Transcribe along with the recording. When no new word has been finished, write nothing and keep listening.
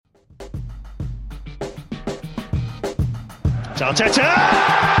Arteta!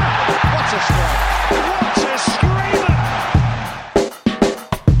 What a strike! What a screamer!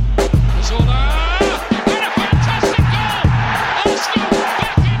 Zola! And a fantastic goal! Arsenal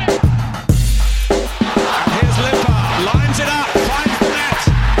back in it! And here's Limpar, lines it up, finds the net.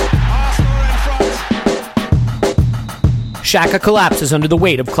 Arsenal in front. Xhaka collapses under the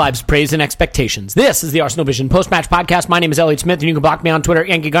weight of Clive's praise and expectations. This is the Arsenal Vision post-match podcast. My name is Elliot Smith, and you can block me on Twitter,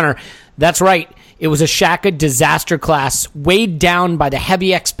 Yankee Gunner. That's right. It was a Xhaka disaster class, weighed down by the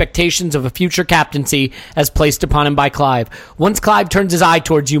heavy expectations of a future captaincy as placed upon him by Clive. Once Clive turns his eye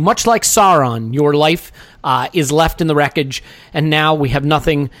towards you, much like Sauron, your life is left in the wreckage, and now we have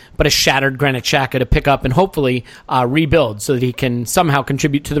nothing but a shattered Granit Xhaka to pick up and hopefully rebuild so that he can somehow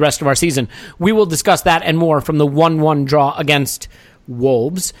contribute to the rest of our season. We will discuss that and more from the 1-1 draw against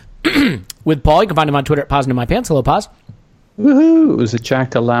Wolves with Paul. You can find him on Twitter at PositiveMyPants. Hello, Pos. Woohoo! It was a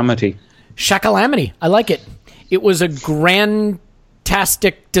Xhakalamity. Xhakalamity. I like it. It was a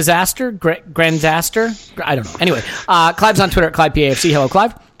grandtastic disaster. Grandaster? I don't know. Anyway, Clive's on Twitter at ClivePAFC. Hello,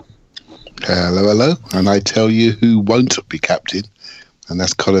 Clive. Hello. And I tell you who won't be captain, and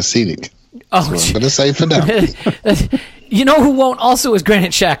that's Xhakalamity. Oh, That's what I'm going to say for now. You know who won't also is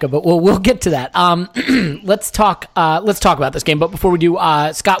Granit Xhaka, but we'll get to that. Let's talk about this game. But before we do,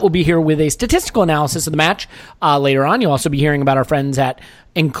 Scott will be here with a statistical analysis of the match later on. You'll also be hearing about our friends at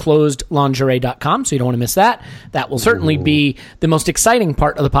enclosedlingerie.com, so you don't want to miss that. That will certainly be the most exciting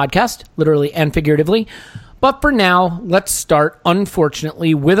part of the podcast, literally and figuratively. But for now, let's start,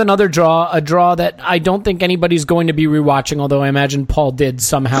 unfortunately, with another draw, a draw that I don't think anybody's going to be rewatching, although I imagine Paul did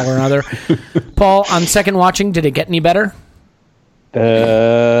somehow or another. Paul, on second watching, did it get any better?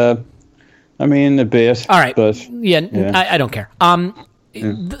 I mean, a bit. All right. But, yeah. I don't care.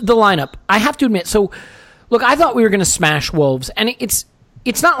 The lineup, I have to admit, so, look, I thought we were going to smash Wolves, and it's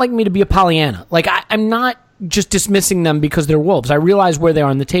not like me to be a Pollyanna. Like, I'm not just dismissing them because they're Wolves. I realize where they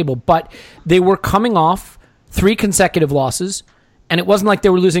are on the table, but they were coming off 3 consecutive losses, and it wasn't like they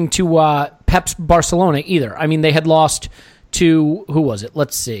were losing to Pep's Barcelona either. I mean, they had lost to, who was it?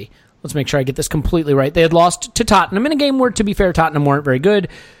 Let's see. Let's make sure I get this completely right. They had lost to Tottenham in a game where, to be fair, Tottenham weren't very good,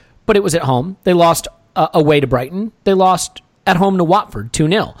 but it was at home. They lost away to Brighton. They lost at home to Watford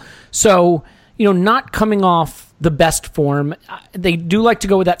 2-0. So, not coming off the best form. They do like to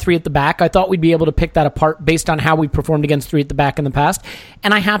go with that 3 at the back. I thought we'd be able to pick that apart based on how we performed against 3 at the back in the past.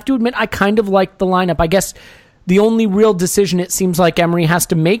 And I have to admit, I kind of like the lineup. I guess the only real decision it seems like Emery has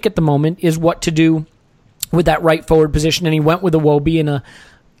to make at the moment is what to do with that right forward position. And he went with Iwobi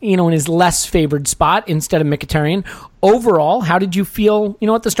in his less favored spot instead of Mkhitaryan. Overall, how did you feel,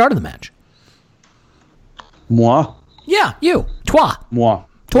 at the start of the match? Moi? Yeah, you. Toi. Moi.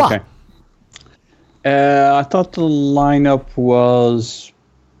 Toi. Okay. I thought the lineup was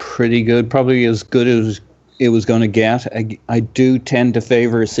pretty good, probably as good as it was going to get. I do tend to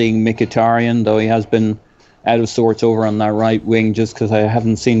favor seeing Mkhitaryan, though he has been out of sorts over on that right wing, just because I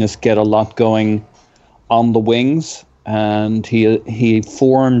haven't seen us get a lot going on the wings. And he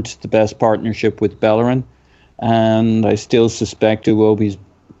formed the best partnership with Bellerin, and I still suspect Iwobi's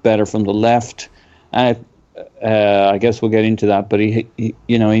better from the left. I guess we'll get into that, but he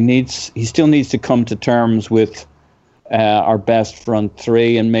still needs to come to terms with our best front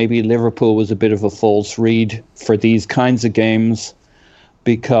 3, and maybe Liverpool was a bit of a false read for these kinds of games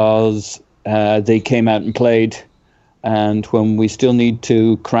because they came out and played, and when we still need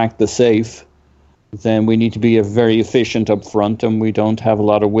to crack the safe, then we need to be very efficient up front, and we don't have a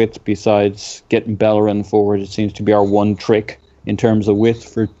lot of width besides getting Bellerin forward. It seems to be our one trick in terms of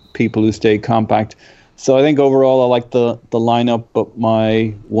width for people who stay compact. So I think overall I like the lineup, but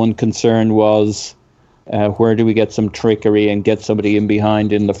my one concern was where do we get some trickery and get somebody in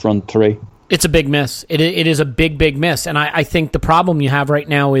behind in the front 3? It's a big miss. It is a big miss. And I think the problem you have right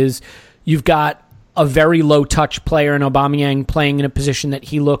now is you've got a very low-touch player in Aubameyang playing in a position that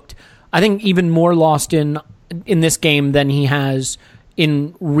he looked, I think, even more lost in this game than he has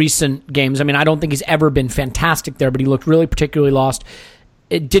in recent games. I mean, I don't think he's ever been fantastic there, but he looked really particularly lost.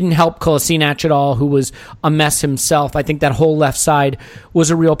 It didn't help Kolasinac at all, who was a mess himself. I think that whole left side was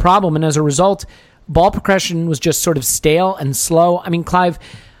a real problem, and as a result, ball progression was just sort of stale and slow. I mean, Clive,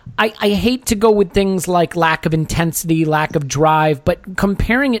 I hate to go with things like lack of intensity, lack of drive, but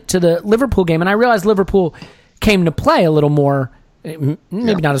comparing it to the Liverpool game, and I realize Liverpool came to play a little more, maybe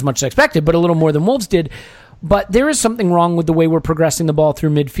not as much as expected, but a little more than Wolves did, but there is something wrong with the way we're progressing the ball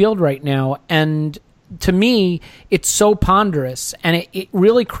through midfield right now, and to me, it's so ponderous, and it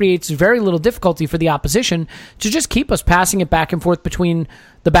really creates very little difficulty for the opposition to just keep us passing it back and forth between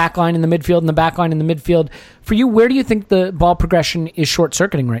the back line and the midfield and the back line and the midfield. For you, where do you think the ball progression is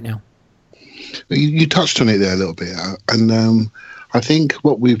short-circuiting right now? You touched on it there a little bit, and I think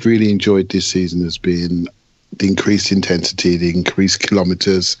what we've really enjoyed this season has been the increased intensity, the increased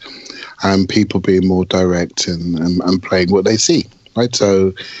kilometres, and people being more direct and playing what they see, right?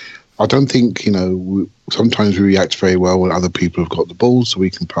 So I don't think, sometimes we react very well when other people have got the ball, so we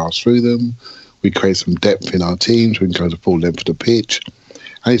can pass through them. We create some depth in our teams. We can go the full length of the pitch.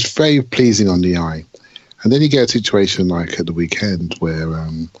 And it's very pleasing on the eye. And then you get a situation like at the weekend where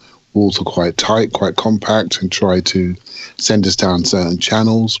Wolves are quite tight, quite compact, and try to send us down certain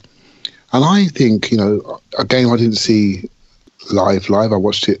channels. And I think, a game I didn't see live, I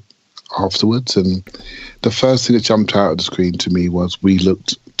watched it afterwards, and the first thing that jumped out of the screen to me was we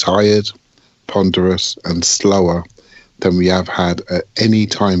looked tired, ponderous, and slower than we have had at any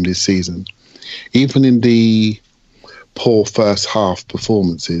time this season. Even in the poor first half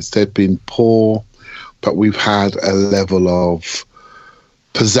performances, they've been poor, but we've had a level of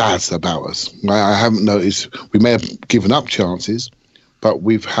pizzazz about us. I haven't noticed, we may have given up chances, but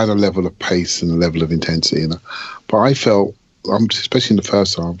we've had a level of pace and a level of intensity. But I felt, especially in the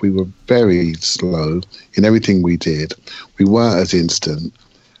first half, we were very slow in everything we did. We weren't as instant.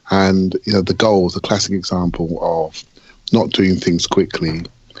 And, the goal was a classic example of not doing things quickly,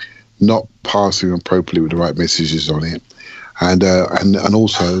 not passing appropriately with the right messages on it. And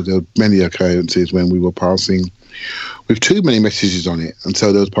also there were many occurrences when we were passing with too many messages on it. And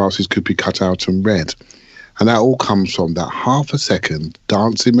so those passes could be cut out and read. And that all comes from that half a second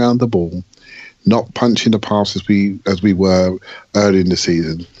dancing around the ball, not punching the pass as we were early in the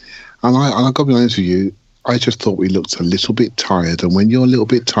season. And I've got to be honest with you, I just thought we looked a little bit tired. And when you're a little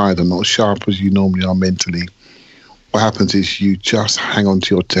bit tired and not as sharp as you normally are mentally, what happens is you just hang on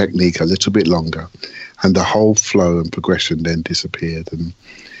to your technique a little bit longer, and the whole flow and progression then disappeared. And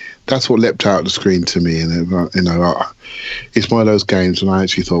that's what leapt out of the screen to me. And it's one of those games when I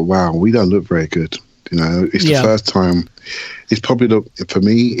actually thought, wow, we don't look very good. It's the first time. It's probably for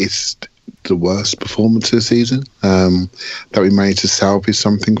me, it's the worst performance of the season that we managed to salvage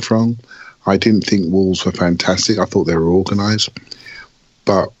something from. I didn't think Wolves were fantastic. I thought they were organised,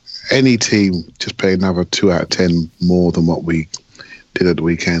 but any team just play another 2 out of 10 more than what we did at the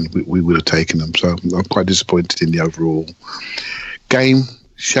weekend, we would have taken them. So I'm quite disappointed in the overall game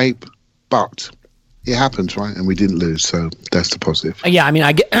shape, but it happens, right? And we didn't lose, so that's the positive. Yeah, I mean,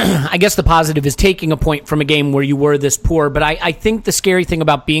 I guess the positive is taking a point from a game where you were this poor, but I think the scary thing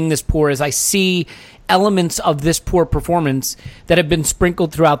about being this poor is I see elements of this poor performance that have been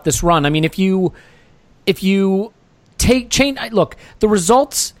sprinkled throughout this run. I mean, if you look, the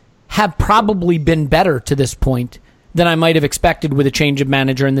results have probably been better to this point than I might have expected with a change of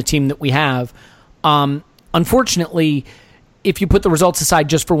manager and the team that we have. Unfortunately, if you put the results aside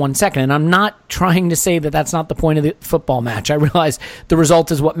just for 1 second, and I'm not trying to say that that's not the point of the football match. I realize the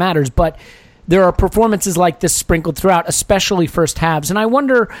result is what matters, but there are performances like this sprinkled throughout, especially first halves. And I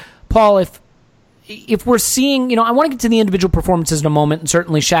wonder, Paul, if we're seeing, I want to get to the individual performances in a moment, and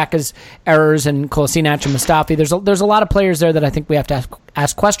certainly Xhaka's errors and Kolasinac and Mustafi. There's a lot of players there that I think we have to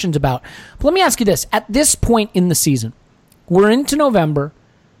ask questions about. But let me ask you this. At this point in the season, we're into November.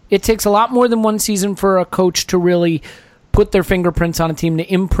 It takes a lot more than one season for a coach to really put their fingerprints on a team, to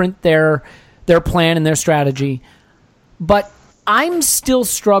imprint their plan and their strategy. But I'm still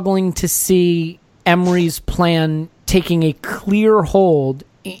struggling to see Emery's plan taking a clear hold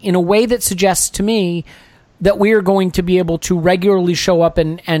in a way that suggests to me that we are going to be able to regularly show up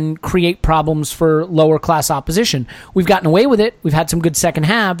and create problems for lower class opposition. We've gotten away with it. We've had some good second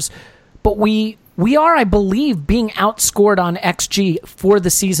halves, but we are, I believe, being outscored on XG for the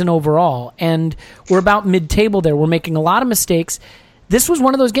season overall, and we're about mid-table there. We're making a lot of mistakes. This was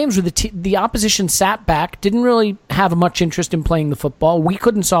one of those games where the opposition sat back, didn't really have much interest in playing the football. We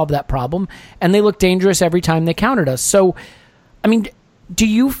couldn't solve that problem, and they looked dangerous every time they countered us. So, I mean, do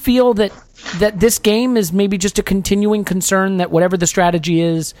you feel that this game is maybe just a continuing concern, that whatever the strategy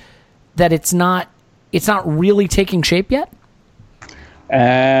is, that it's not really taking shape yet?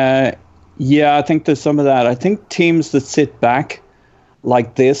 Yeah, I think there's some of that. I think teams that sit back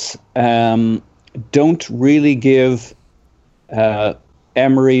like this don't really give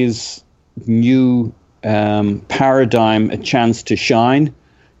Emery's new paradigm a chance to shine,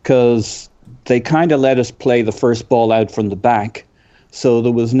 because they kind of let us play the first ball out from the back. So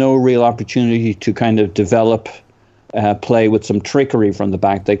there was no real opportunity to kind of develop play with some trickery from the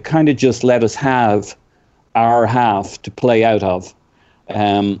back. They kind of just let us have our half to play out of.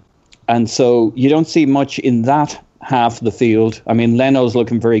 And so you don't see much in that half of the field. I mean, Leno's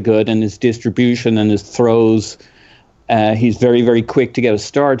looking very good, and his distribution and his throws, he's very, very quick to get us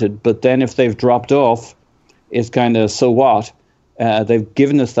started. But then if they've dropped off, it's kind of, so what? They've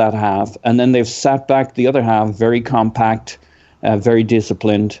given us that half, and then they've sat back the other half, very compact, very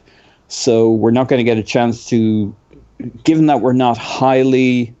disciplined. So we're not going to get a chance to, given that we're not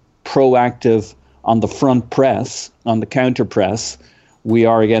highly proactive on the front press, on the counter press, we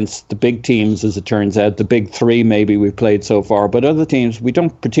are against the big teams, as it turns out, the big three maybe we've played so far. But other teams, we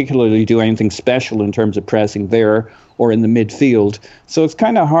don't particularly do anything special in terms of pressing there or in the midfield. So it's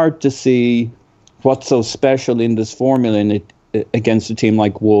kind of hard to see what's so special in this formula against a team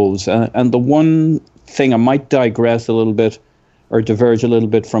like Wolves. And the one thing I might digress a little bit or diverge a little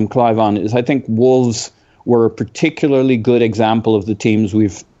bit from Clive on is I think Wolves were a particularly good example of the teams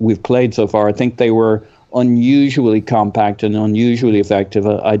we've played so far. I think they were unusually compact and unusually effective.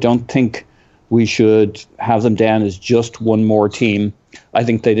 I don't think we should have them down as just one more team. I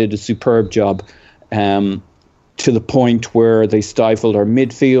think they did a superb job, to the point where they stifled our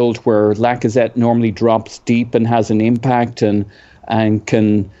midfield, where Lacazette normally drops deep and has an impact and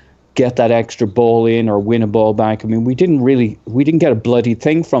can get that extra ball in or win a ball back. I mean, we didn't get a bloody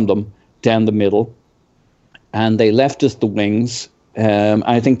thing from them down the middle, and they left us the wings.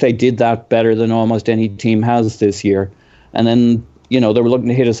 I think they did that better than almost any team has this year. And then, they were looking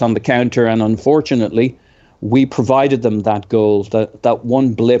to hit us on the counter, and unfortunately, we provided them that goal, that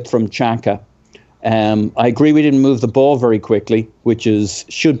one blip from Xhaka. I agree we didn't move the ball very quickly, which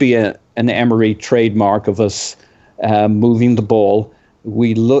should be an Emery trademark of us moving the ball.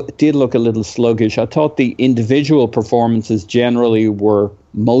 We did look a little sluggish. I thought the individual performances generally were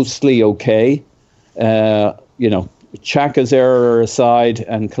mostly okay. Xhaka's error aside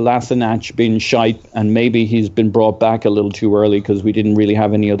and Kolasinac being shite, and maybe he's been brought back a little too early because we didn't really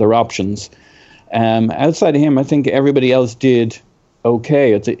have any other options. Outside of him, I think everybody else did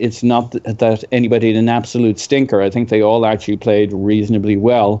okay. It's not that anybody had an absolute stinker. I think they all actually played reasonably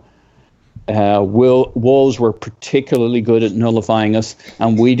well. Wolves were particularly good at nullifying us,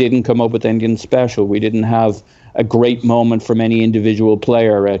 and we didn't come up with anything special. We didn't have a great moment from any individual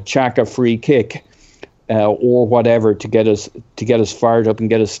player, a Xhaka free kick, or whatever to get us fired up and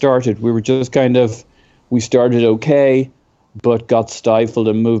get us started. We were just we started okay, but got stifled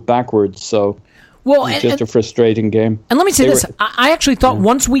and moved backwards. So it was just a frustrating game. And let me say this. I actually thought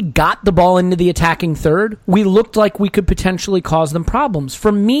once we got the ball into the attacking third, we looked like we could potentially cause them problems.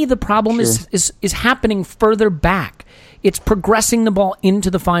 For me, the problem is happening further back. It's progressing the ball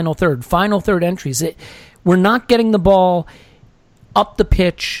into the final third entries. We're not getting the ball up the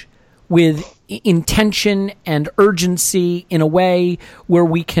pitch with intention and urgency in a way where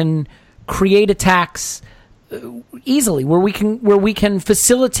we can create attacks easily, where we can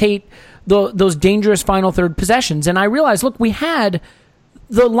facilitate those dangerous final third possessions. And I realized, look, we had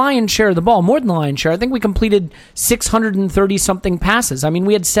the lion's share of the ball, more than the lion's share. I think we completed 630-something passes. I mean,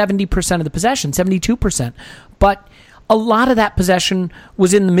 we had 70% of the possession, 72%. But a lot of that possession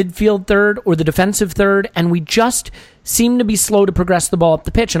was in the midfield third or the defensive third, and we just seem to be slow to progress the ball up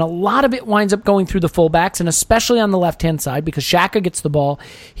the pitch. And a lot of it winds up going through the fullbacks, and especially on the left-hand side, because Xhaka gets the ball,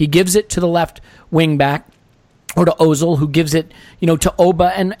 he gives it to the left wing back, or to Ozil, who gives it, to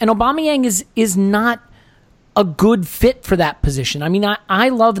Oba. And Aubameyang is not a good fit for that position. I mean, I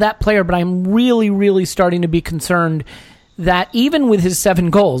love that player, but I'm really, really starting to be concerned that even with his 7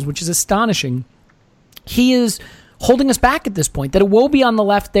 goals, which is astonishing, he is holding us back at this point. That Iwobi on the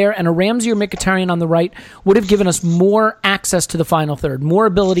left there and a Ramsey or Mkhitaryan on the right would have given us more access to the final third, more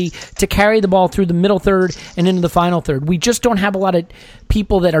ability to carry the ball through the middle third and into the final third. We just don't have a lot of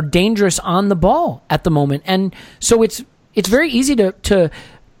people that are dangerous on the ball at the moment. And so it's very easy to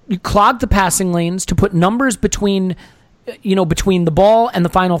clog the passing lanes, to put numbers between the ball and the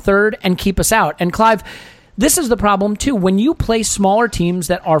final third and keep us out. And Clive, this is the problem, too. When you play smaller teams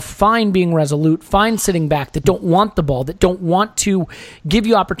that are fine being resolute, fine sitting back, that don't want the ball, that don't want to give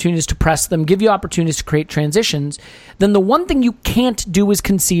you opportunities to press them, give you opportunities to create transitions, then the one thing you can't do is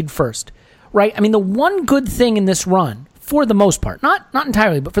concede first, right? I mean, the one good thing in this run, for the most part, not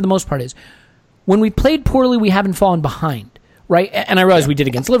entirely, but for the most part, is when we played poorly, we haven't fallen behind, right? And I realize we did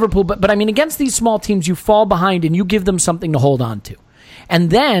against Liverpool, but I mean, against these small teams, you fall behind and you give them something to hold on to. And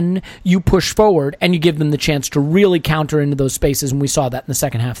then you push forward and you give them the chance to really counter into those spaces, and we saw that in the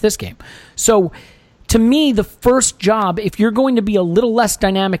second half of this game. So, to me, the first job, if you're going to be a little less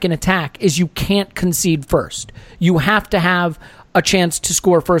dynamic in attack, is you can't concede first. You have to have a chance to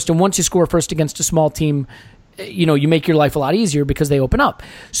score first, and once you score first against a small team, you make your life a lot easier because they open up.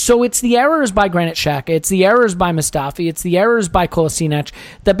 So it's the errors by Granit Xhaka, it's the errors by Mustafi, it's the errors by Kolasinac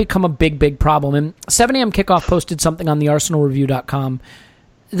that become a big, big problem. And 7 a.m. Kickoff posted something on the ArsenalReview.com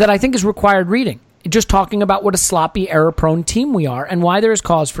that I think is required reading. just talking about what a sloppy, error-prone team we are and why there is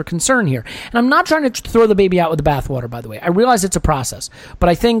cause for concern here. And I'm not trying to throw the baby out with the bathwater, by the way. I realize it's a process, but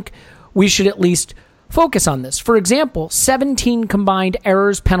I think we should at least focus on this. For example, 17 combined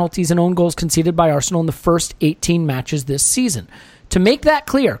errors, penalties, and own goals conceded by Arsenal in the first 18 matches this season. To make that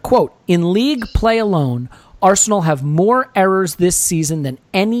clear, quote, in league play alone, Arsenal have more errors this season than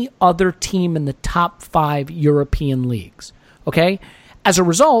any other team in the top 5 European leagues. Okay? As a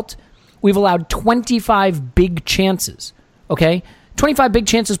result, we've allowed 25 big chances. Okay? 25 big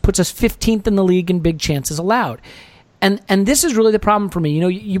chances puts us 15th in the league in big chances allowed. And this is really the problem for me. You know,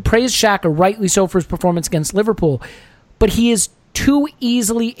 you praise Xhaka, rightly so, for his performance against Liverpool, but he is too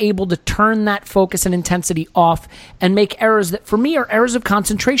easily able to turn that focus and intensity off and make errors that, for me, are errors of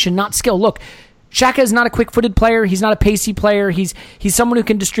concentration, not skill. Look, Xhaka is not a quick-footed player. He's not a pacey player. He's someone who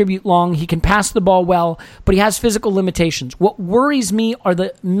can distribute long. He can pass the ball well, but he has physical limitations. What worries me are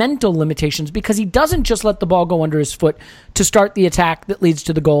the mental limitations, because he doesn't just let the ball go under his foot to start the attack that leads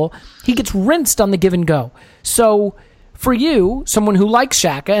to the goal. He gets rinsed on the give and go. So for you, someone who likes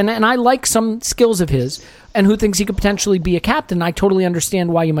Xhaka, and I like some skills of his, and who thinks he could potentially be a captain, I totally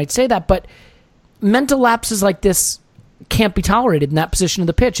understand why you might say that, but mental lapses like this can't be tolerated in that position of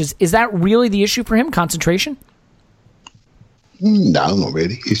the pitch. Is that really the issue for him, concentration? No, not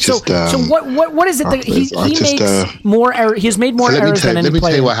really. It's just so what is it that he makes more errors? He has made more errors than any player. Let me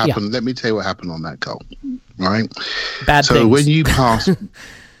tell you what happened. Yeah. Let me tell you what happened on that goal. Right? Bad so things. when you pass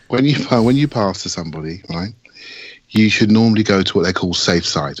when you pass to somebody, right, you should normally go to what they call safe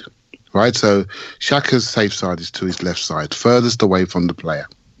side. Right? So Xhaka's safe side is to his left side, furthest away from the player.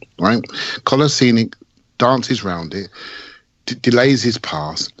 Right? Xhakalamity dances round it, delays his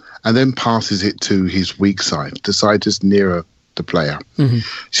pass, and then passes it to his weak side, the side just nearer the player. Mm-hmm.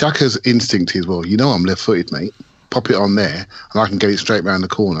 Xhaka's instinct is, well, I'm left-footed, mate. Pop it on there, and I can get it straight round the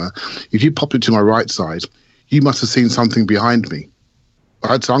corner. If you pop it to my right side, you must have seen something behind me.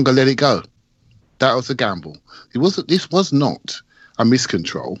 Right, so I'm going to let it go. That was a gamble. This was not a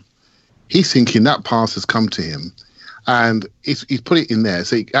miscontrol. He's thinking that pass has come to him, and he's put it in there.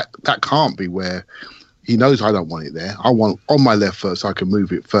 So that can't be where he knows I don't want it there. I want on my left foot so I can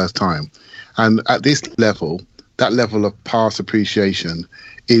move it first time. And at this level, that level of pass appreciation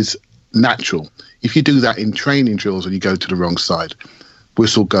is natural. If you do that in training drills and you go to the wrong side,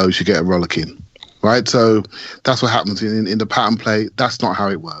 whistle goes, you get a rollicking. Right? So that's what happens in the pattern play. That's not how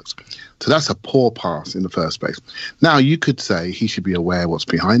it works. So that's a poor pass in the first place. Now, you could say he should be aware what's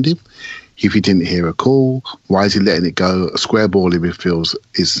behind him. If he didn't hear a call, why is he letting it go? A square ball in midfield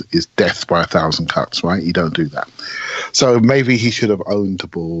is death by 1,000 cuts, right? You don't do that. So maybe he should have owned the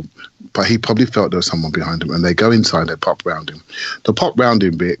ball, but he probably felt there was someone behind him, and they go inside, they pop round him. The pop round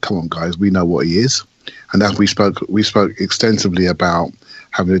him bit, come on, guys, we know what he is. And as we spoke extensively about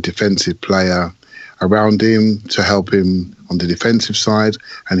having a defensive player around him to help him on the defensive side,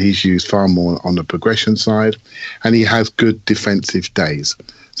 and he's used far more on the progression side, and he has good defensive days.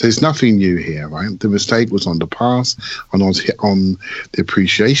 So there's nothing new here, right? The mistake was on the pass, and on the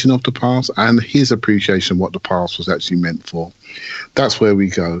appreciation of the pass, and his appreciation of what the pass was actually meant for. That's where we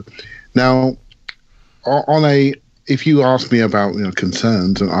go. Now, if you ask me about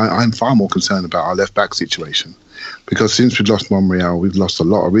concerns, and I'm far more concerned about our left back situation, because since we've lost Monreal, we've lost a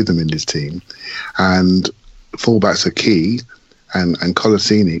lot of rhythm in this team, and fullbacks are key, and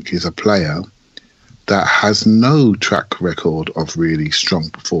Xhakalamity is a player that has no track record of really strong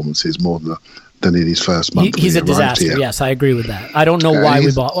performances more than in his first month. He's a disaster. Here. Yes, I agree with that. I don't know why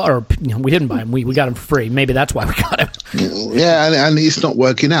we bought, or we didn't buy him. We got him for free. Maybe that's why we got him. Yeah, and it's not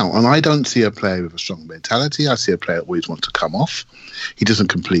working out. And I don't see a player with a strong mentality. I see a player that always wants to come off. He doesn't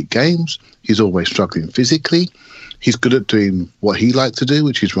complete games. He's always struggling physically. He's good at doing what he likes to do,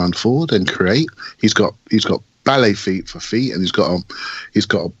 which is run forward and create. He's got ballet feet for feet, and he's got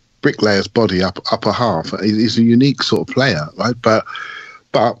a bricklayer's body upper half. He's a unique sort of player, right? But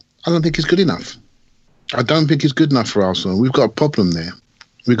I don't think he's good enough. I don't think he's good enough for Arsenal. We've got a problem there.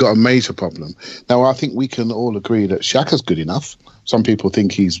 We've got a major problem. Now, I think we can all agree that Xhaka's good enough. Some people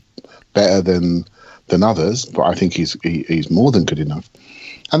think he's better than others, but I think he's more than good enough.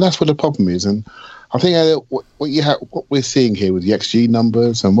 And that's what the problem is. And I think what we're seeing here with the XG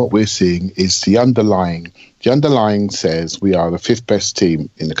numbers, and what we're seeing is the underlying. The underlying says we are the 5th best team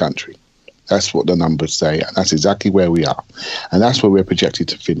in the country. That's what the numbers say, and that's exactly where we are, and that's where we're projected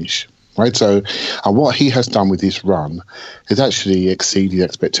to finish. Right. So, and what he has done with this run is actually exceeded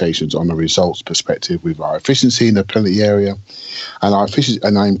expectations on a results perspective with our efficiency in the penalty area, and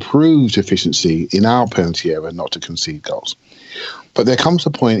our improved efficiency in our penalty area not to concede goals. But there comes a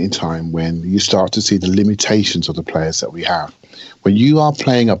point in time when you start to see the limitations of the players that we have. When you are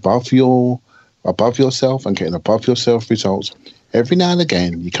playing above your above yourself and getting above yourself results, every now and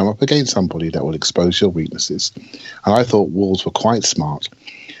again you come up against somebody that will expose your weaknesses. And I thought Wolves were quite smart.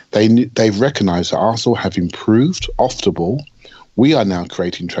 They've recognised that Arsenal have improved off the ball. We are now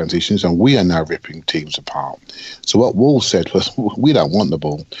creating transitions and we are now ripping teams apart. So what Wolves said was, we don't want the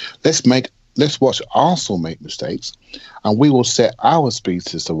ball. Let's watch Arsenal make mistakes, and we will set our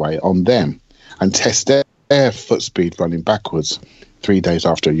speedsters away on them and test their foot speed running backwards 3 days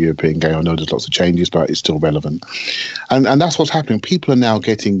after a European game. I know there's lots of changes, but it's still relevant. And that's what's happening. People are now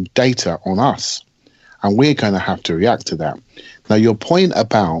getting data on us, and we're going to have to react to that. Now, your point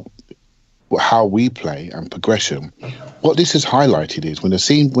about how we play and progression, what this has highlighted is when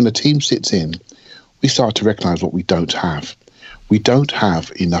the team sits in, we start to recognise what we don't have. We don't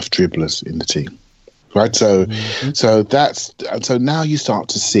have enough dribblers in the team, right? So now you start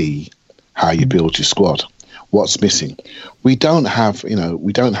to see how you build your squad. What's missing? We don't have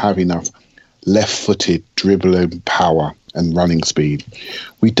enough left-footed dribbling power and running speed.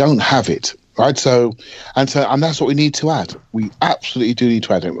 We don't have it, right? So that's what we need to add. We absolutely do need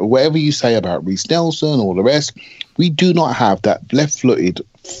to add it. Whatever you say about Reece Nelson or the rest, we do not have that left-footed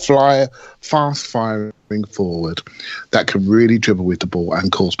flyer, fast-firing forward that can really dribble with the ball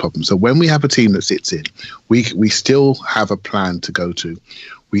and cause problems. So when we have a team that sits in, we still have a plan to go to.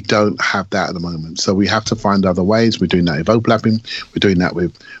 We don't have that at the moment. So we have to find other ways. We're doing that with overlapping. We're doing that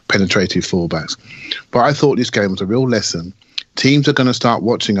with penetrative fullbacks. But I thought this game was a real lesson. Teams are going to start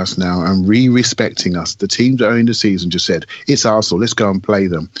watching us now and respecting us. The teams that are in the season just said, it's Arsenal, let's go and play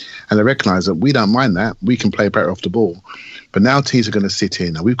them. And they recognise that we don't mind that. We can play better off the ball. But now teams are going to sit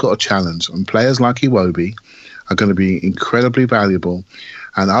in. And we've got a challenge. And players like Iwobi are going to be incredibly valuable.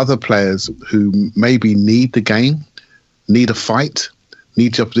 And other players who maybe need the game, need a fight,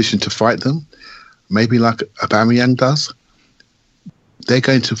 need the opposition to fight them, maybe like Aubameyang does, they're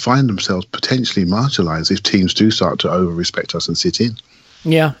going to find themselves potentially marginalised if teams do start to over-respect us and sit in.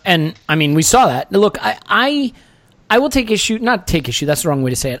 Yeah, and I mean, we saw that. Look, I will take issue, not take issue, that's the wrong way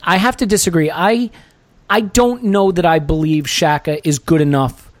to say it. I have to disagree. I don't know that I believe Xhaka is good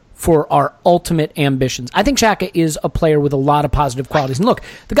enough for our ultimate ambitions. I think Xhaka is a player with a lot of positive qualities. And look,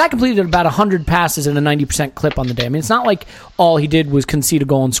 the guy completed about 100 passes at a 90% clip on the day. I mean, it's not like all he did was concede a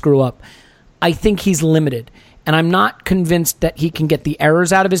goal and screw up. I think he's limited. And I'm not convinced that he can get the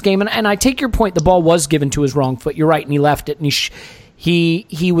errors out of his game. And I take your point, the ball was given to his wrong foot. You're right, and he left it. And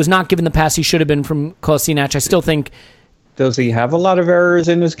he was not given the pass he should have been from Kolasinac. I still think... Does he have a lot of errors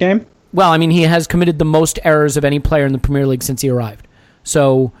in his game? Well, I mean, he has committed the most errors of any player in the Premier League since he arrived.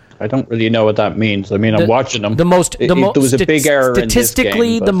 So... I don't really know what that means. I mean, I'm watching him. There was a big error statistically,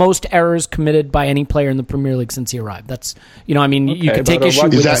 in this game, the most errors committed by any player in the Premier League since he arrived. That's, I mean, okay, you could take issue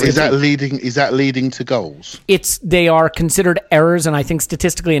with that. Is that leading to goals? They are considered errors, and I think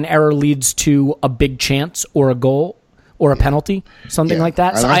statistically an error leads to a big chance or a goal or a penalty, something like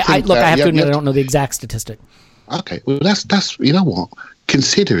that. So I have to admit, I don't know the exact statistic. Okay, well, that's you know what?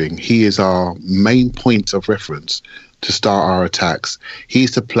 Considering he is our main point of reference to start our attacks,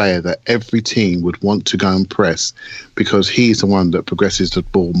 he's the player that every team would want to go and press because he's the one that progresses the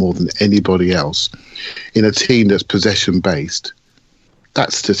ball more than anybody else. In a team that's possession-based,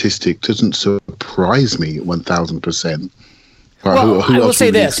 that statistic doesn't surprise me 1,000%. Right, well, I will say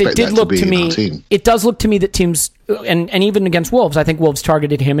this: it does look to me that teams, and even against Wolves, I think Wolves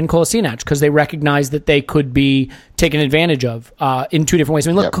targeted him and Kolasinac because they recognized that they could be taken advantage of in two different ways.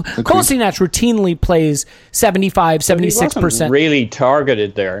 I mean, look, Kolasinac routinely plays 75, 76%. He wasn't really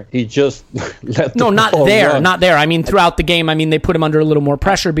targeted there. He just let the not ball there, run. not there. I mean, throughout the game, they put him under a little more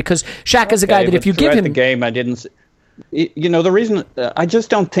pressure because Shaq is a guy that if you give him the game, I didn't. The reason I just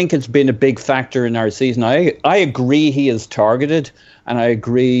don't think it's been a big factor in our season. I agree he is targeted, and I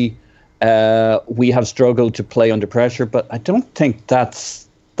agree we have struggled to play under pressure, but I don't think that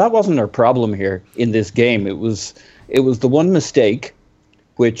wasn't our problem here in this game. It was the one mistake,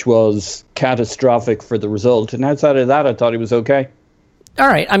 which was catastrophic for the result, and outside of that, I thought he was okay. All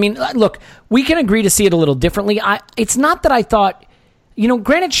right. I mean, look, we can agree to see it a little differently. It's not that I thought.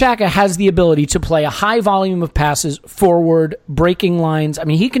 Granted, Xhaka has the ability to play a high volume of passes forward, breaking lines. I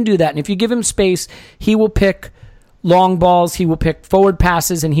mean, he can do that. And if you give him space, he will pick long balls, he will pick forward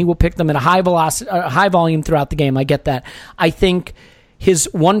passes, and he will pick them at a high velocity, high volume throughout the game. I get that. I think his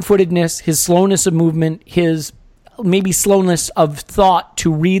one-footedness, his slowness of movement, his maybe slowness of thought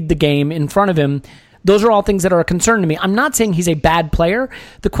to read the game in front of him, those are all things that are a concern to me. I'm not saying he's a bad player.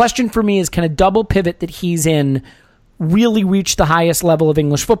 The question for me is, can a double pivot that he's in really reached the highest level of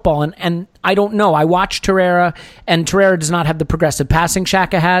English football. And I don't know. I watched Torreira, and Torreira does not have the progressive passing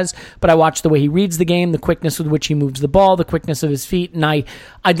Xhaka has, but I watch the way he reads the game, the quickness with which he moves the ball, the quickness of his feet, and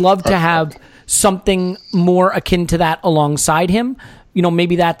I'd love to have something more akin to that alongside him.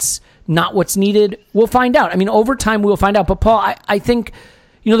 Maybe that's not what's needed. We'll find out. I mean, over time, we'll find out. But, Paul, I think,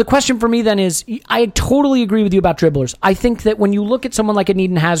 the question for me then is, I totally agree with you about dribblers. I think that when you look at someone like an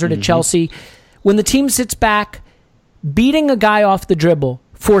Eden Hazard at Chelsea, when the team sits back, beating a guy off the dribble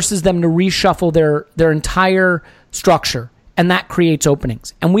forces them to reshuffle their entire structure, and that creates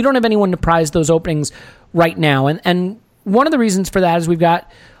openings. And we don't have anyone to prize those openings right now. And one of the reasons for that is we've got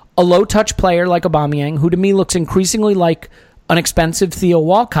a low-touch player like Aubameyang, who to me looks increasingly like an expensive Theo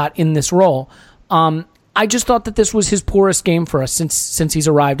Walcott in this role. I just thought that this was his poorest game for us since he's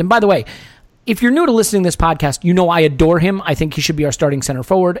arrived. And by the way, if you're new to listening to this podcast, I adore him. I think he should be our starting center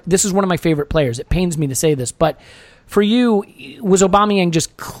forward. This is one of my favorite players. It pains me to say this, but for you, was Aubameyang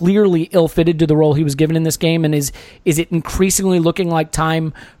just clearly ill-fitted to the role he was given in this game? And is it increasingly looking like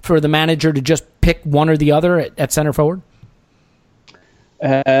time for the manager to just pick one or the other at center forward?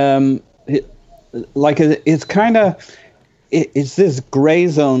 It's this gray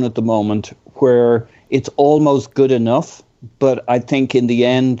zone at the moment where it's almost good enough, but I think in the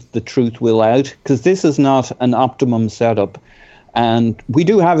end the truth will out, because this is not an optimum setup. And we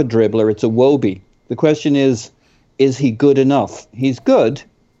do have a dribbler, it's a Iwobi. The question is he good enough? He's good,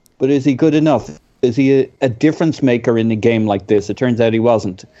 but is he good enough? Is he a difference maker in a game like this? It turns out he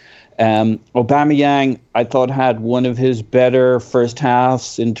wasn't. Aubameyang, I thought, had one of his better first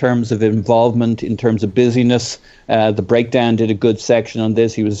halves in terms of involvement, in terms of busyness. The breakdown did a good section on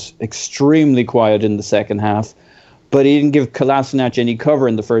this. He was extremely quiet in the second half, but he didn't give Kolasinac any cover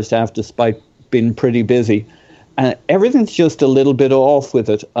in the first half, despite being pretty busy. Everything's just a little bit off with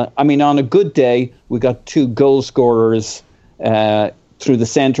it. On a good day, we got two goal scorers through the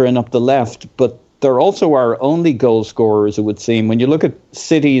centre and up the left, but they're also our only goal scorers, it would seem. When you look at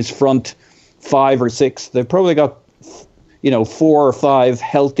City's front 5 or 6, they've probably got 4 or 5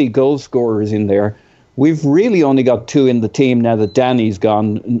 healthy goal scorers in there. We've really only got 2 in the team now that Danny's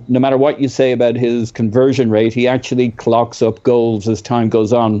gone. No matter what you say about his conversion rate, he actually clocks up goals as time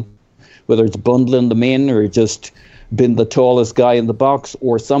goes on, whether it's bundling them in or just been the tallest guy in the box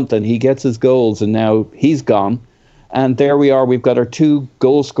or something. He gets his goals, and now he's gone. And there we are. We've got our 2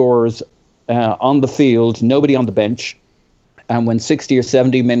 goal scorers on the field, nobody on the bench. And when 60 or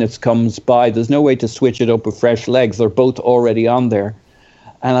 70 minutes comes by, there's no way to switch it up with fresh legs. They're both already on there.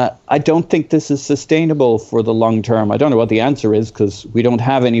 And I don't think this is sustainable for the long term. I don't know what the answer is, because we don't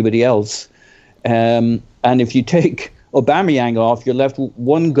have anybody else. And if you take Aubameyang off, you're left with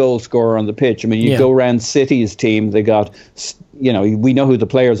 1 goal scorer on the pitch. You go around City's team, they got, we know who the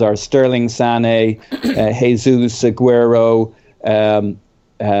players are: Sterling, Sané, Jesus, Aguero,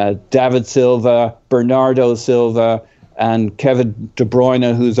 David Silva, Bernardo Silva, and Kevin De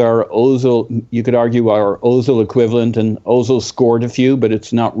Bruyne, who's our Ozil, you could argue our Ozil equivalent. And Ozil scored a few, but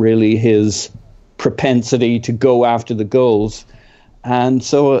it's not really his propensity to go after the goals. And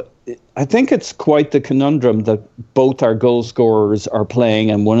so I think it's quite the conundrum that both our goal scorers are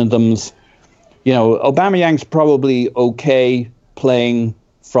playing, and one of them's, Aubameyang's probably okay playing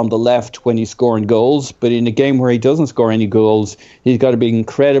from the left when he's scoring goals, but in a game where he doesn't score any goals, he's got to be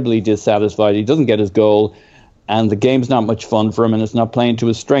incredibly dissatisfied. He doesn't get his goal, and the game's not much fun for him, and it's not playing to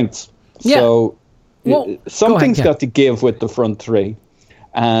his strengths. Yeah. So something's got to give with the front 3.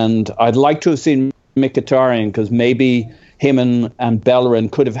 And I'd like to have seen Mkhitaryan, because maybe him and Bellerin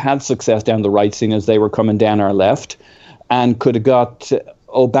could have had success down the right, seeing as they were coming down our left, and could have got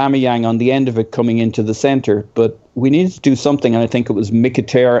Aubameyang on the end of it coming into the centre. But we needed to do something, and I think it was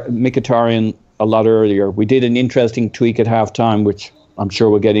Mkhitaryan a lot earlier. We did an interesting tweak at halftime, which I'm sure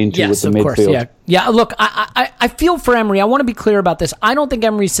we'll get into with the midfield. Course, yeah. Look, I feel for Emery. I want to be clear about this. I don't think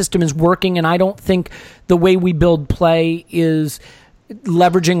Emery's system is working, and I don't think the way we build play is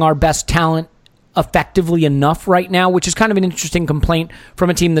leveraging our best talent effectively enough right now, which is kind of an interesting complaint from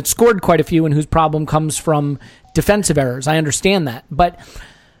a team that scored quite a few and whose problem comes from defensive errors. I understand that. But,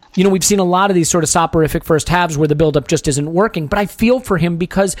 we've seen a lot of these sort of soporific first halves where the buildup just isn't working. But I feel for him,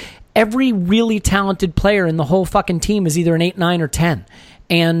 because every really talented player in the whole fucking team is either an 8, 9, or 10.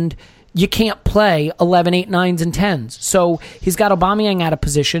 And you can't play 11, 8, 9s, and 10s. So he's got Aubameyang out of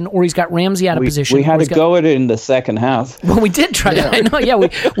position, or he's got Ramsey out of position. We had to go at it in the second half. Well, we did try to. I know. Yeah,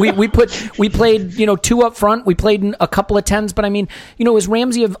 we played 2 up front. We played a couple of 10s. But is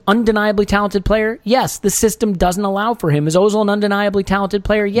Ramsey an undeniably talented player? Yes. The system doesn't allow for him. Is Ozil an undeniably talented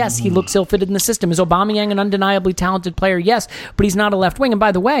player? Yes. He looks ill-fitted in the system. Is Aubameyang an undeniably talented player? Yes. But he's not a left wing. And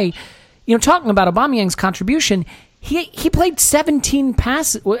by the way, talking about Aubameyang's contribution, He played 17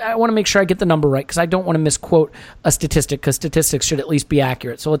 passes. I want to make sure I get the number right because I don't want to misquote a statistic because statistics should at least be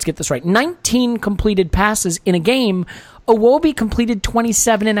accurate. So let's get this right. 19 completed passes in a game. Iwobi completed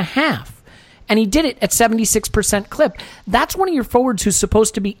 27 and a half. And he did it at 76% clip. That's one of your forwards who's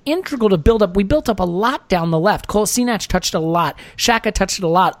supposed to be integral to build up. We built up a lot down the left. Kolasinac touched it a lot. Xhaka touched it a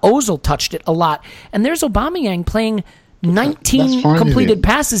lot. Ozil touched it a lot. And there's Aubameyang playing 19 completed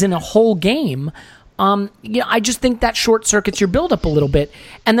passes in a whole game. I just think that short circuits your build-up a little bit.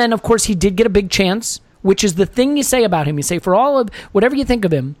 And then, of course, he did get a big chance, which is the thing you say about him. You say, for all of whatever you think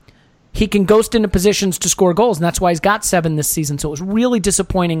of him, he can ghost into positions to score goals, and that's why he's got 7 this season. So it was really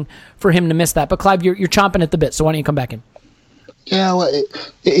disappointing for him to miss that. But, Clive, you're chomping at the bit, so why don't you come back in? Yeah, well,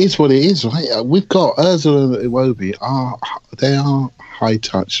 it is what it is, right? We've got Ozil and Iwobi. They are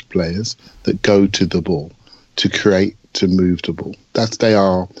high-touch players that go to the ball to create, to move the ball. They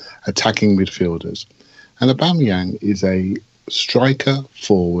are attacking midfielders. And Aubameyang is a striker,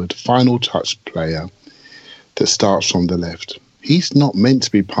 forward, final touch player that starts from the left. He's not meant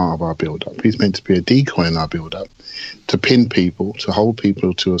to be part of our build-up. He's meant to be a decoy in our build-up, to pin people, to hold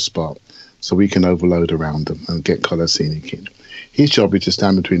people to a spot so we can overload around them and get Kolasinac in. His job is to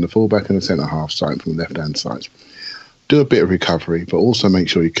stand between the fullback and the centre-half side from the left-hand side. Do a bit of recovery, but also make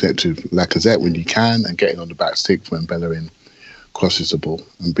sure you connect to Lacazette when you can and get in on the back stick when Bellerin crosses the ball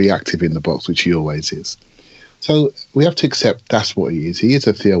and be active in the box, which he always is. So we have to accept that's what he is. He is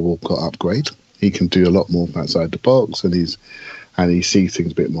a Theo Walcott upgrade. He can do a lot more from outside the box, and he sees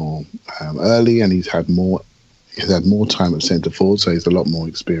things a bit more early, and he's had more time at centre forward, so he's a lot more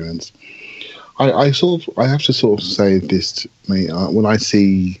experienced. I have to sort of say this, mate. When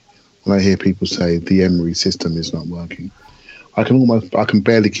I hear people say the Emery system is not working, I can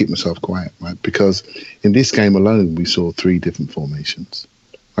barely keep myself quiet, right? Because in this game alone, we saw 3 different formations,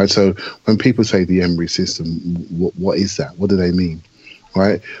 right? So when people say the Emery system, what is that? What do they mean,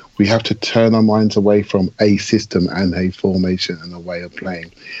 right? We have to turn our minds away from a system and a formation and a way of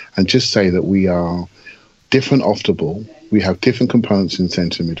playing, and just say that we are different off the ball. We have different components in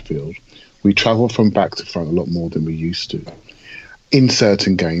centre midfield. We travel from back to front a lot more than we used to in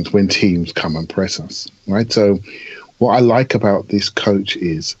certain games when teams come and press us, right? So what I like about this coach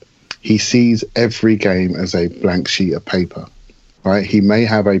is he sees every game as a blank sheet of paper, right? He may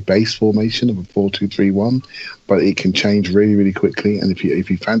have a base formation of a 4-2-3-1, but it can change really, really quickly. And if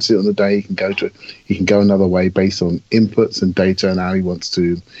you fancy it on the day, he can go another way based on inputs and data and how he wants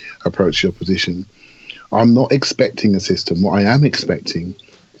to approach your position. I'm not expecting a system. What I am expecting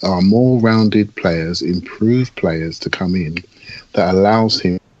are more rounded players, improved players to come in that allows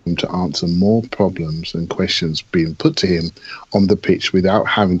him to answer more problems and questions being put to him on the pitch without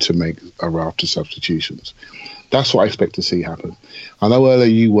having to make a raft of substitutions. That's what I expect to see happen. I know earlier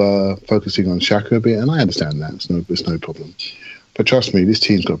you were focusing on Xhaka a bit, and I understand that. It's no problem. But trust me, this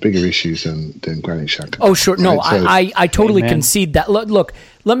team's got bigger issues than Granit Xhaka. Oh, sure. No, right? I totally Amen. concede that. Look,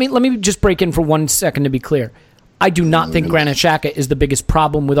 let me just break in for 1 second to be clear. I do not think Granit Xhaka is the biggest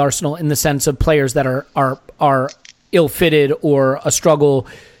problem with Arsenal in the sense of players that are ill-fitted or a struggle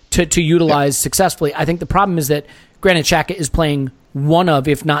to utilize successfully. I think the problem is that Granit Xhaka is playing one of,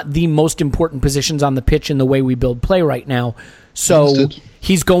 if not the most important positions on the pitch in the way we build play right now. So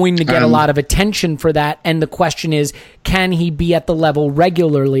he's going to get a lot of attention for that. And the question is, can he be at the level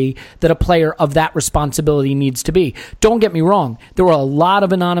regularly that a player of that responsibility needs to be? Don't get me wrong. There were a lot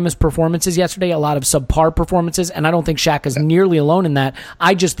of anonymous performances yesterday, a lot of subpar performances, and I don't think Shaq's nearly alone in that.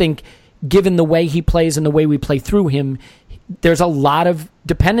 I just think given the way he plays and the way we play through him, there's a lot of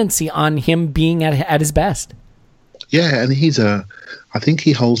dependency on him being at his best. Yeah, and I think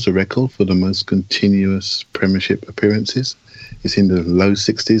he holds the record for the most continuous Premiership appearances. It's in the low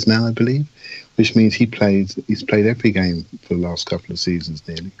 60s now, I believe, which means he's played every game for the last couple of seasons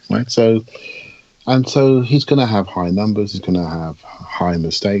nearly, right? So he's going to have high numbers, he's going to have high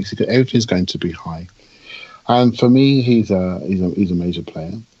mistakes, everything's going to be high. And for me, he's a major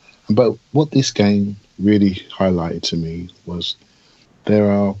player. But what this game really highlighted to me was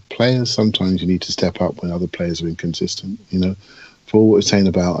there are players sometimes you need to step up when other players are inconsistent. You know, for what we're saying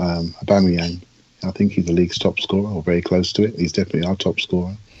about Aubameyang, I think he's the league's top scorer or very close to it. He's definitely our top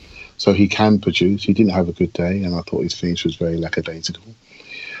scorer. So he can produce. He didn't have a good day, and I thought his finish was very lackadaisical.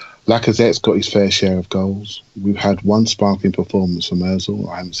 Lacazette's got his fair share of goals. We've had one sparkling performance from Ozil.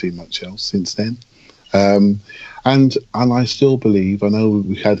 I haven't seen much else since then. And I still believe, I know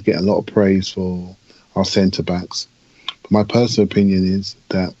we had to get a lot of praise for our centre-backs, but my personal opinion is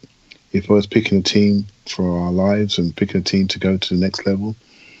that if I was picking a team for our lives and picking a team to go to the next level,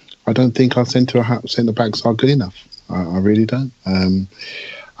 I don't think our centre-backs are good enough. I really don't. And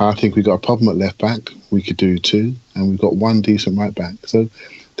I think we've got a problem at left back. We could do 2, and we've got 1 decent right back. So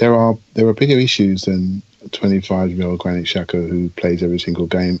there are bigger issues than 25-year-old Granit Xhaka who plays every single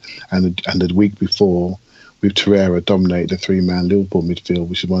game, and the week before with Torreira dominated the 3-man Liverpool midfield,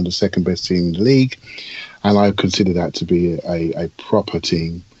 which is one of the second best teams in the league, and I consider that to be a proper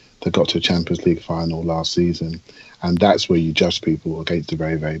team that got to a Champions League final last season, and that's where you judge people against the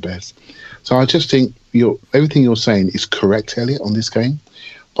very, very best. So I just think everything you're saying is correct, Elliot, on this game,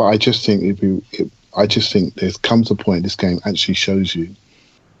 but I just think there comes a point this game actually shows you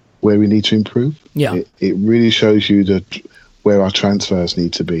where we need to improve. Yeah, it really shows you where our transfers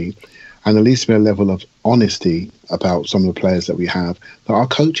need to be, and at least a level of honesty about some of the players that we have that our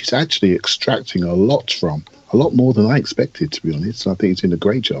coach is actually extracting a lot more than I expected, to be honest. I think he's doing a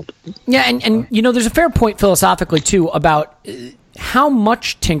great job. Yeah, and there's a fair point philosophically too about how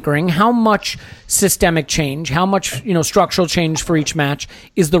much tinkering, how much systemic change, how much structural change for each match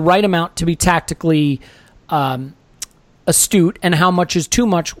is the right amount to be tactically astute, and how much is too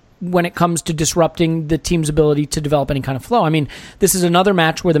much when it comes to disrupting the team's ability to develop any kind of flow. I mean, this is another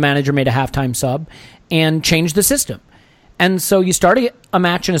match where the manager made a halftime sub and changed the system. And so you start a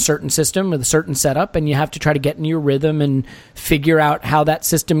match in a certain system with a certain setup, and you have to try to get into your rhythm and figure out how that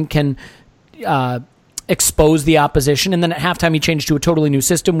system can expose the opposition. And then at halftime, you change to a totally new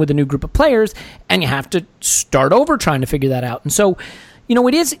system with a new group of players, and you have to start over trying to figure that out. And so,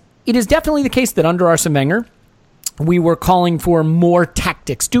 it is definitely the case that under Arsene Wenger, we were calling for more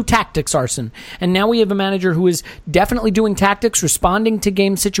tactics. Do tactics, Arsene. And now we have a manager who is definitely doing tactics, responding to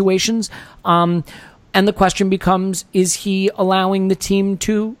game situations. And the question becomes, is he allowing the team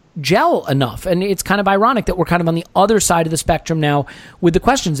to gel enough? And it's kind of ironic that we're kind of on the other side of the spectrum now with the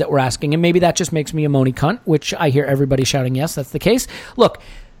questions that we're asking. And maybe that just makes me a moany cunt, which I hear everybody shouting, yes, that's the case. Look,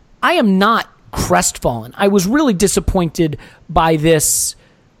 I am not crestfallen. I was really disappointed by this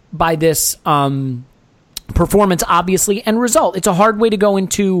performance, obviously, and result. It's a hard way to go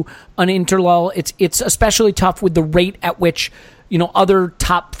into an interlull. It's especially tough with the rate at which other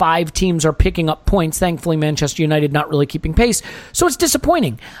top 5 teams are picking up points. Thankfully, Manchester United not really keeping pace. So it's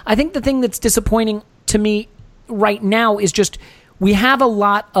disappointing. I think the thing that's disappointing to me right now is just we have a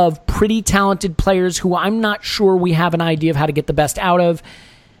lot of pretty talented players who I'm not sure we have an idea of how to get the best out of.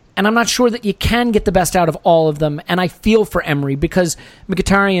 And I'm not sure that you can get the best out of all of them. And I feel for Emery because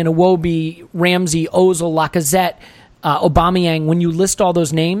Mkhitaryan, Iwobi, Ramsey, Ozil, Lacazette, Aubameyang, when you list all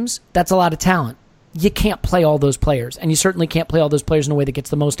those names, that's a lot of talent. You can't play all those players, and you certainly can't play all those players in a way that gets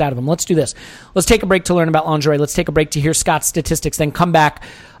the most out of them. Let's do this. Let's take a break to learn about lingerie. Let's take a break to hear Scott's statistics, then come back,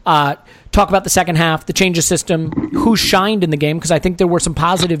 talk about the second half, the change of system, who shined in the game, because I think there were some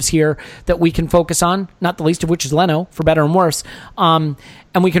positives here that we can focus on, not the least of which is Leno, for better and worse. And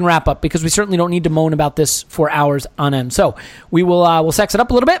we can wrap up, because we certainly don't need to moan about this for hours on end. So we will we'll sex it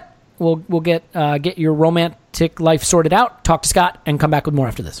up a little bit. We'll get your romantic life sorted out, talk to Scott, and come back with more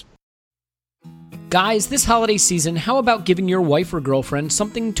after this. Guys, this holiday season, how about giving your wife or girlfriend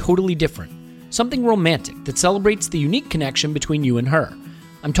something totally different? Something romantic that celebrates the unique connection between you and her.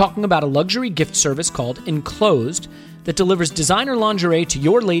 I'm talking about a luxury gift service called Enclosed that delivers designer lingerie to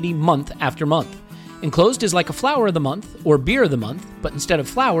your lady month after month. Enclosed is like a flower of the month or beer of the month, but instead of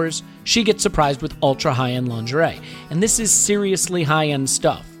flowers, she gets surprised with ultra high-end lingerie. And this is seriously high-end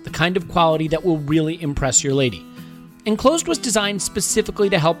stuff, the kind of quality that will really impress your lady. Enclosed was designed specifically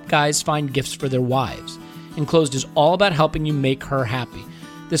to help guys find gifts for their wives. Enclosed is all about helping you make her happy.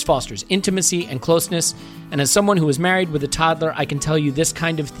 This fosters intimacy and closeness, and as someone who is married with a toddler, I can tell you this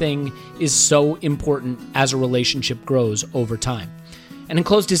kind of thing is so important as a relationship grows over time. And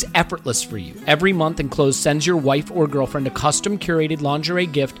Enclosed is effortless for you. Every month, Enclosed sends your wife or girlfriend a custom curated lingerie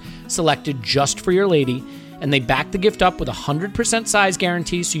gift selected just for your lady, and they back the gift up with a 100% size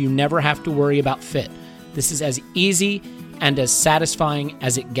guarantee so you never have to worry about fit. This is as easy and as satisfying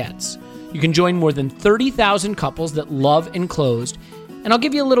as it gets. You can join more than 30,000 couples that love Enclosed, and I'll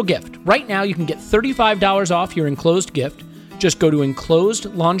give you a little gift. Right now, you can get $35 off your Enclosed gift. Just go to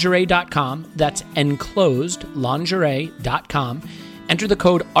enclosedlingerie.com. That's enclosedlingerie.com. Enter the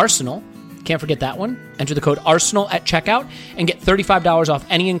code ARSENAL. Can't forget that one. Enter the code ARSENAL at checkout and get $35 off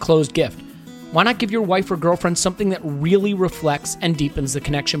any Enclosed gift. Why not give your wife or girlfriend something that really reflects and deepens the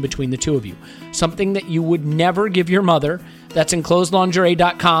connection between the two of you? Something that you would never give your mother. That's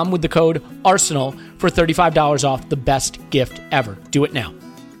enclosedlingerie.com with the code ARSENAL for $35 off, the best gift ever. Do it now.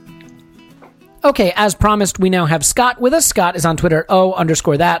 Okay, as promised, we now have Scott with us. Scott is on Twitter at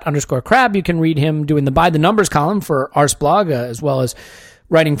 _that_crab. You can read him doing the By the Numbers column for Ars Blog, as well as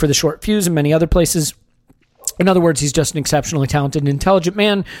writing for The Short Fuse and many other places. In other words, he's just an exceptionally talented and intelligent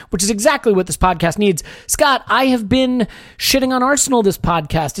man, which is exactly what this podcast needs. Scott, I have been shitting on Arsenal this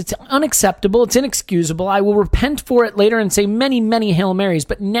podcast. It's unacceptable. It's inexcusable. I will repent for it later and say many, many Hail Marys.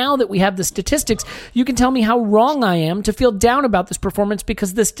 But now that we have the statistics, you can tell me how wrong I am to feel down about this performance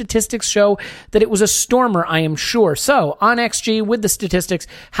because the statistics show that it was a stormer, I am sure. So, on XG, with the statistics,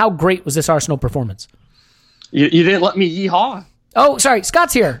 how great was this Arsenal performance? You didn't let me yeehaw. Oh, sorry.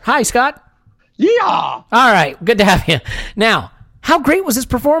 Scott's here. Hi, Scott. Yeah. All right. Good to have you. Now, how great was his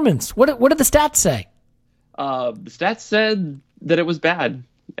performance? What did the stats say? The stats said that it was bad,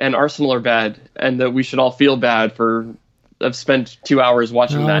 and Arsenal are bad, and that we should all feel bad for have spent 2 hours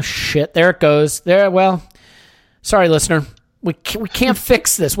watching that. Oh, shit. There it goes. Well, sorry, listener. We can't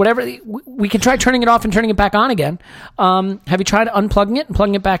fix this. Whatever. We can try turning it off and turning it back on again. Have you tried unplugging it and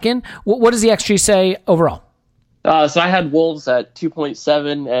plugging it back in? What does the XG say overall? So I had Wolves at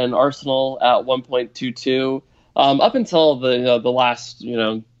 2.7 and Arsenal at 1.22. Up until the last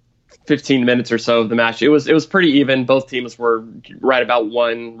 15 minutes or so of the match, it was pretty even. Both teams were right about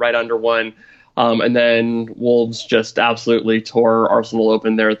one, right under one, and then Wolves just absolutely tore Arsenal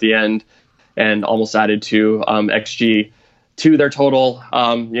open there at the end and almost added to XG to their total.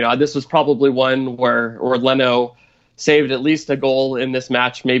 This was probably one where Leno saved at least a goal in this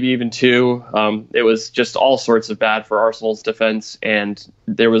match, maybe even two. It was just all sorts of bad for Arsenal's defense, and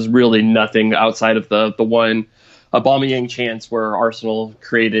there was really nothing outside of the one Aubameyang chance where Arsenal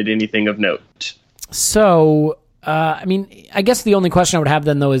created anything of note. So, I guess the only question I would have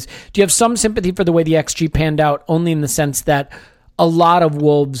then, though, is do you have some sympathy for the way the XG panned out, only in the sense that a lot of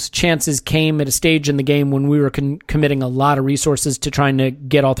Wolves' chances came at a stage in the game when we were committing a lot of resources to trying to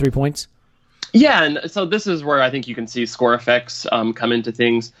get all 3 points? Yeah, and so this is where I think you can see score effects come into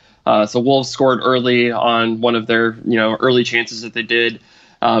things. So Wolves scored early on one of their early chances that they did.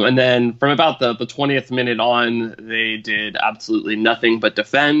 And then from about the 20th minute on, they did absolutely nothing but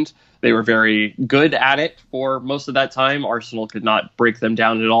defend. They were very good at it for most of that time. Arsenal could not break them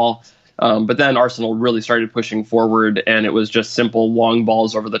down at all. But then Arsenal really started pushing forward, and it was just simple long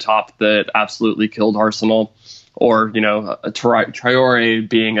balls over the top that absolutely killed Arsenal. Or, Traore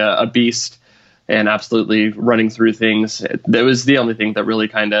being a beast and absolutely running through things. That was the only thing that really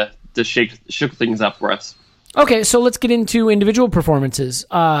kind of just shook things up for us. Okay, so let's get into individual performances.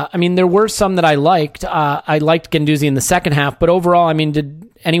 There were some that I liked. I liked Guendouzi in the second half, but overall, did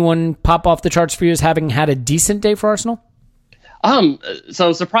anyone pop off the charts for you as having had a decent day for Arsenal?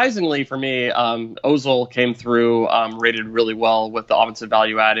 So surprisingly for me, Ozil came through, rated really well with the offensive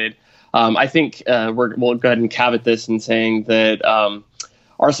value added. I think we'll go ahead and caveat this in saying that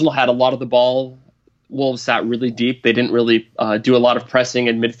Arsenal had a lot of the ball. Wolves sat really deep. They didn't really do a lot of pressing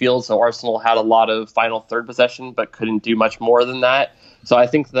in midfield, so Arsenal had a lot of final third possession, but couldn't do much more than that. So I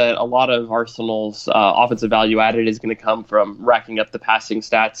think that a lot of Arsenal's offensive value added is going to come from racking up the passing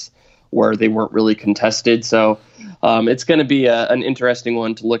stats where they weren't really contested. So it's going to be an interesting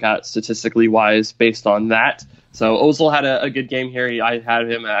one to look at statistically wise based on that. So Ozil had a good game here. I had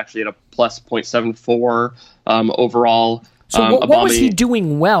him actually at a plus 0.74 overall. So what was he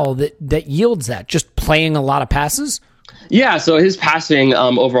doing well that yields that? Just playing a lot of passes? Yeah, so his passing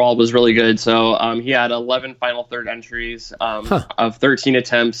overall was really good. So he had 11 final third entries of 13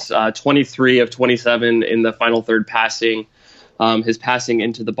 attempts, 23 of 27 in the final third passing. His passing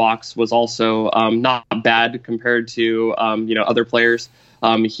into the box was also not bad compared to other players.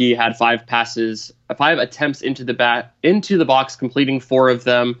 He had 5 attempts into the box, completing 4 of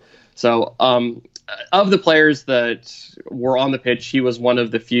them. So of the players that were on the pitch, he was one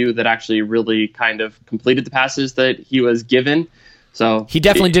of the few that actually really kind of completed the passes that he was given. So he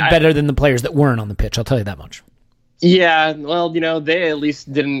definitely did better than the players that weren't on the pitch. I'll tell you that much. Yeah, well, they at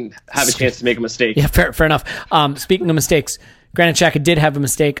least didn't have a chance to make a mistake. Yeah, fair enough. Speaking of mistakes, Granit Xhaka did have a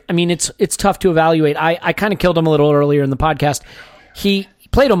mistake. It's tough to evaluate. I kind of killed him a little earlier in the podcast. He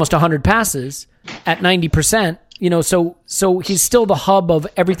played almost 100 passes at 90%. So he's still the hub of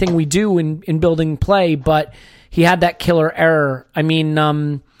everything we do in building play, but he had that killer error.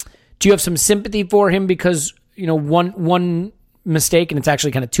 Do you have some sympathy for him because, one mistake, and it's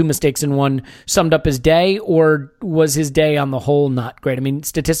actually kind of 2 mistakes in one, summed up his day, or was his day on the whole not great?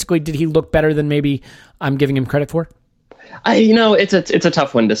 Statistically, did he look better than maybe I'm giving him credit for? It's a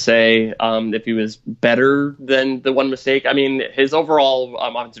tough one to say if he was better than the one mistake. His overall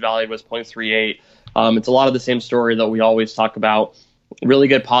offensive value was 0.38. It's a lot of the same story that we always talk about. Really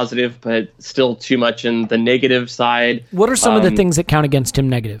good positive, but still too much in the negative side. What are some of the things that count against him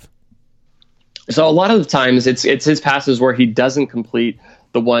negative? So a lot of the times it's his passes where he doesn't complete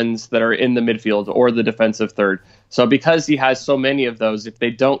the ones that are in the midfield or the defensive third. So because he has so many of those, if they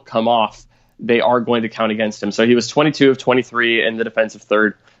don't come off, they are going to count against him. So he was 22 of 23 in the defensive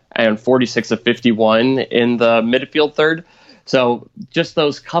third and 46 of 51 in the midfield third. So just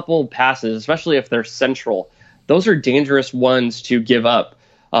those couple passes, especially if they're central, those are dangerous ones to give up,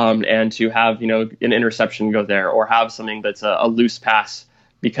 and to have, an interception go there, or have something that's a loose pass,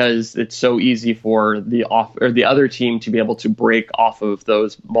 because it's so easy for the other team to be able to break off of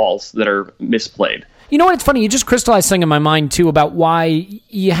those balls that are misplayed. You know what? It's funny. You just crystallized something in my mind, too, about why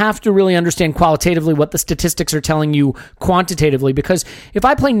you have to really understand qualitatively what the statistics are telling you quantitatively. Because if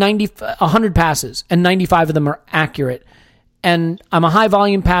I play 100 passes and 95 of them are accurate, and I'm a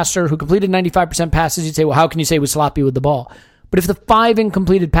high-volume passer who completed 95% passes, you'd say, well, how can you say he was sloppy with the ball? But if the 5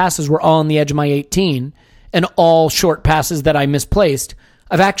 incompleted passes were all on the edge of my 18 and all short passes that I misplaced,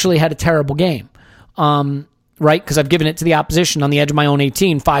 I've actually had a terrible game. Right? Because I've given it to the opposition on the edge of my own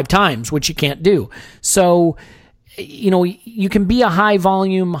 18 5 times, which you can't do. So, you can be a high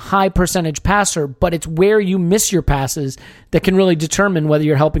volume, high percentage passer, but it's where you miss your passes that can really determine whether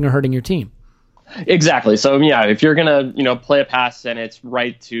you're helping or hurting your team. Exactly. So, yeah, if you're going to, play a pass and it's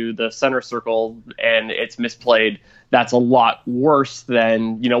right to the center circle and it's misplayed, that's a lot worse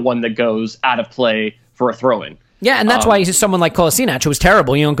than, one that goes out of play for a throw-in. Yeah, and that's why someone like Kolasinac, who was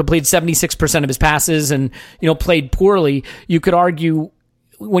terrible, completed 76% of his passes and, played poorly. You could argue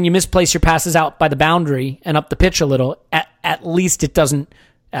when you misplace your passes out by the boundary and up the pitch a little, at least it doesn't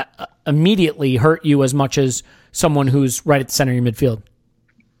immediately hurt you as much as someone who's right at the center of your midfield.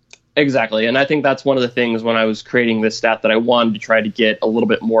 Exactly, and I think that's one of the things when I was creating this stat that I wanted to try to get a little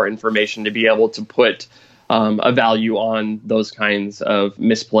bit more information to be able to put a value on those kinds of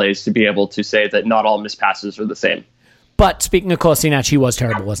misplays, to be able to say that not all mispasses are the same. But speaking of Kolasinac, he was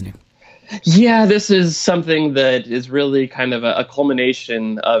terrible, wasn't he? Yeah, this is something that is really kind of a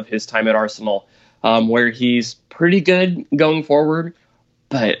culmination of his time at Arsenal, where he's pretty good going forward,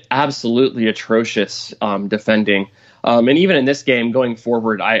 but absolutely atrocious defending. And even in this game going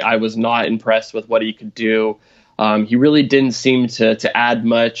forward, I was not impressed with what he could do. He really didn't seem to add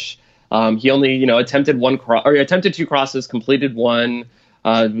much. He only, attempted attempted 2 crosses, completed 1.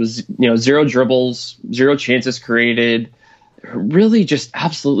 It was, 0 dribbles, 0 chances created. Really just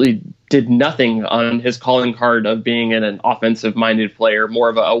absolutely did nothing on his calling card of being an offensive-minded player, more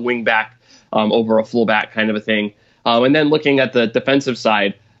of a wing-back over a full-back kind of a thing. And then looking at the defensive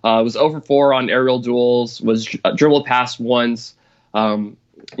side, was over 4 on aerial duels, was dribbled past once. One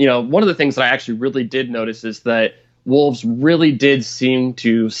of the things that I actually really did notice is that Wolves really did seem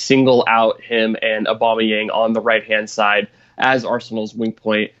to single out him and Aubameyang on the right-hand side as Arsenal's wing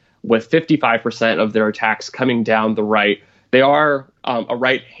point, with 55% of their attacks coming down the right. They are a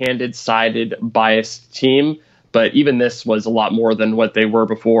right-handed sided biased team, but even this was a lot more than what they were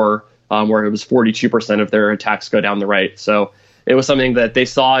before, where it was 42% of their attacks go down the right. So it was something that they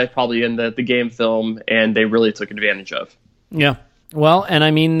saw probably in the game film, and they really took advantage of. Yeah. Well, and I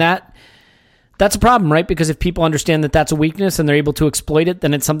mean, that's a problem, right? Because if people understand that that's a weakness and they're able to exploit it,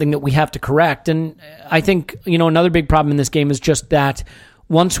 then it's something that we have to correct. And I think, another big problem in this game is just that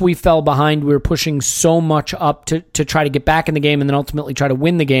once we fell behind, we were pushing so much up to try to get back in the game and then ultimately try to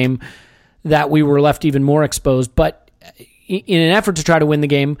win the game that we were left even more exposed. But in an effort to try to win the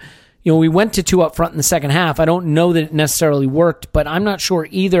game, we went to 2 up front in the second half. I don't know that it necessarily worked, but I'm not sure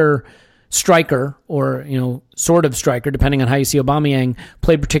either striker or, sort of striker, depending on how you see Aubameyang,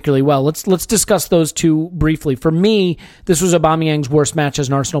 played particularly well. Let's discuss those two briefly. For me, this was Aubameyang's worst match as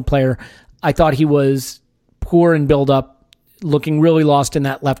an Arsenal player. I thought he was poor in build-up, looking really lost in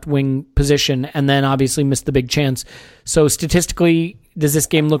that left wing position, and then obviously missed the big chance. So statistically, does this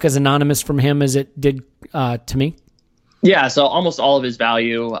game look as anonymous from him as it did to me? Yeah, so almost all of his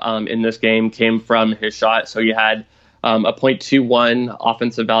value in this game came from his shot. So you had a 0.21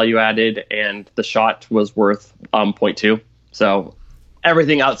 offensive value added, and the shot was worth 0.2. So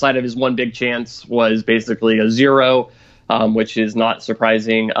everything outside of his one big chance was basically a 0, which is not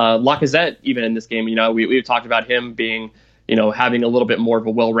surprising. Lacazette, even in this game, we've talked about him being, having a little bit more of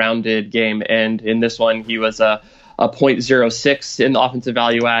a well-rounded game. And in this one, he was a 0.06 in the offensive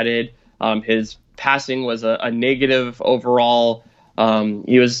value added. His passing was a negative overall.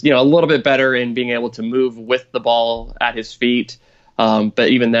 He was, a little bit better in being able to move with the ball at his feet. But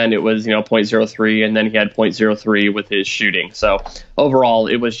even then it was, 0.03, and then he had 0.03 with his shooting. So overall,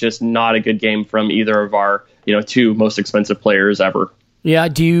 it was just not a good game from either of our, 2 most expensive players ever. Yeah.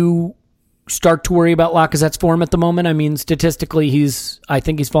 Do you start to worry about Lacazette's form at the moment? I mean, statistically, I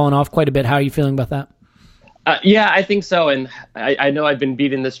think he's fallen off quite a bit. How are you feeling about that? Yeah, I think so. And I know I've been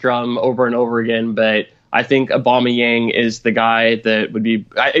beating this drum over and over again, but I think Aubameyang is the guy that would be.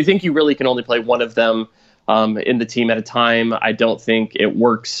 I think you really can only play one of them in the team at a time. I don't think it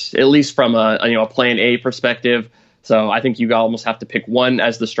works, at least from a plan A perspective. So I think you almost have to pick one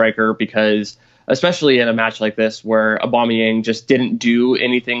as the striker, because especially in a match like this where Aubameyang just didn't do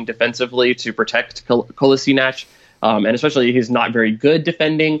anything defensively to protect Kolasinac, and especially he's not very good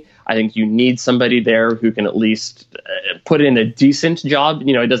defending. I think you need somebody there who can at least put in a decent job.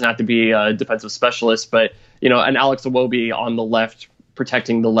 It doesn't have to be a defensive specialist, but an Alex Iwobi on the left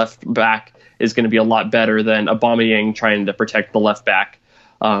protecting the left back is going to be a lot better than Aubameyang trying to protect the left back.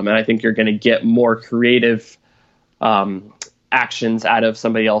 And I think you're going to get more creative actions out of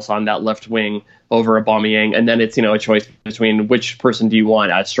somebody else on that left wing over Aubameyang. And then it's, a choice between which person do you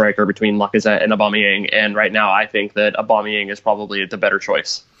want as striker between Lacazette and Aubameyang. And right now, I think that Aubameyang is probably the better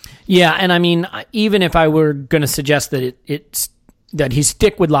choice. Yeah, and I mean, even if I were going to suggest that that he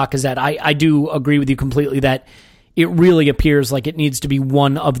stick with Lacazette, I do agree with you completely that it really appears like it needs to be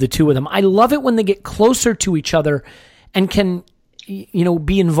one of the two of them. I love it when they get closer to each other and can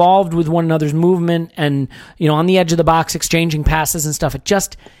be involved with one another's movement and, on the edge of the box, exchanging passes and stuff. It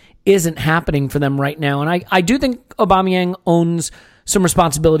just isn't happening for them right now. And I do think Aubameyang owns some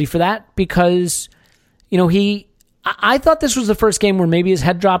responsibility for that, because, I thought this was the first game where maybe his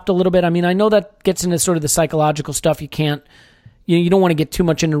head dropped a little bit. I mean, I know that gets into sort of the psychological stuff. You can't, you don't want to get too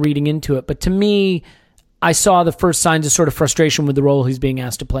much into reading into it. But to me, I saw the first signs of sort of frustration with the role he's being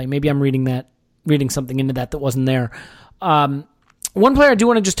asked to play. Maybe I'm reading something into that wasn't there. One player I do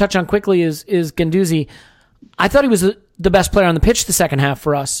want to just touch on quickly is Guendouzi. I thought he was the best player on the pitch the second half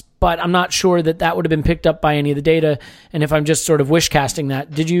for us, but I'm not sure that would have been picked up by any of the data. And if I'm just sort of wish casting that,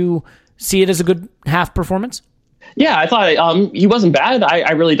 did you see it as a good half performance? Yeah, I thought he wasn't bad.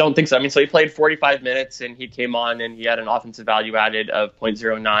 I really don't think so. I mean, so he played 45 minutes and he came on and he had an offensive value added of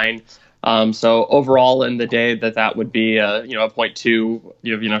 0.09. So overall in the day that would be a 0.2,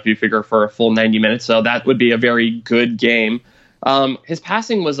 if you figure for a full 90 minutes. So that would be a very good game. His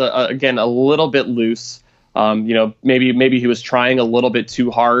passing was again a little bit loose. Maybe he was trying a little bit too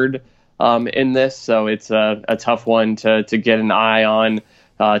hard in this. So it's a tough one to get an eye on.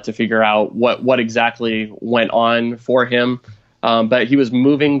 To figure out what exactly went on for him. But he was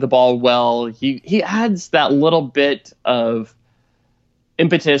moving the ball well. He adds that little bit of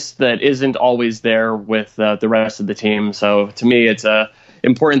impetus that isn't always there with the rest of the team. So to me, it's a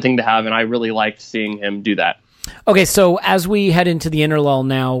important thing to have, and I really liked seeing him do that. Okay, so as we head into the interlull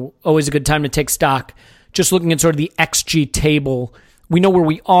now, always a good time to take stock. Just looking at sort of the XG table, we know where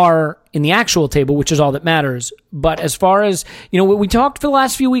we are in the actual table, which is all that matters. But as far as, we talked for the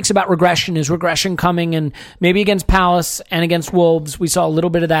last few weeks about regression. Is regression coming? And maybe against Palace and against Wolves, we saw a little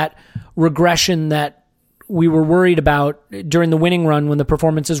bit of that regression that we were worried about during the winning run when the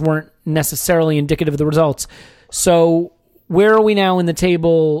performances weren't necessarily indicative of the results. So where are we now in the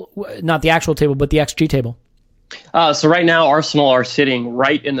table? Not the actual table, but the XG table. So right now, Arsenal are sitting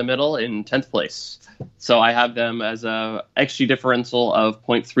right in the middle in 10th place. So I have them as a XG differential of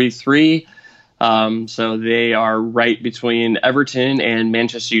 0.33. So they are right between Everton and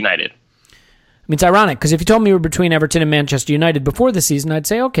Manchester United. I mean, it's ironic because if you told me we were between Everton and Manchester United before the season, I'd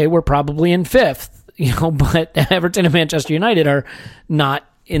say, okay, we're probably in 5th. But Everton and Manchester United are not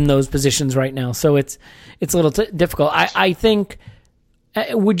in those positions right now. So it's a little difficult. I think.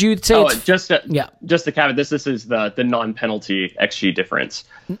 Would you say? Just to caveat, this is the non-penalty XG difference.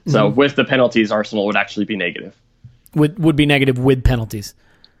 Mm-hmm. So with the penalties, Arsenal would actually be negative. Would be negative with penalties.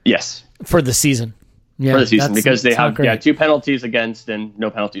 Yes, for the season. Yeah, for the season because they have 2 penalties against and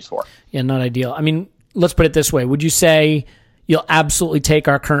no penalties for. Yeah, not ideal. I mean, let's put it this way: would you say you'll absolutely take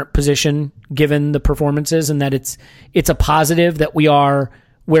our current position given the performances, and that it's a positive that we are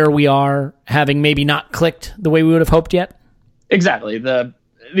where we are, having maybe not clicked the way we would have hoped yet? Exactly. The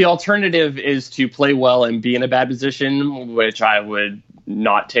alternative is to play well and be in a bad position, which I would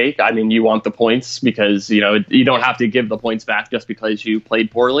not take. I mean, you want the points because, you don't have to give the points back just because you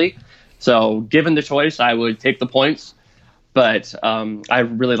played poorly. So given the choice, I would take the points. But I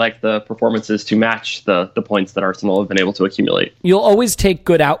really like the performances to match the points that Arsenal have been able to accumulate. You'll always take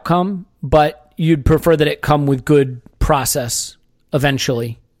good outcome, but you'd prefer that it come with good process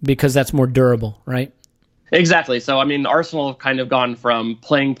eventually because that's more durable, right? Exactly. So, I mean, Arsenal have kind of gone from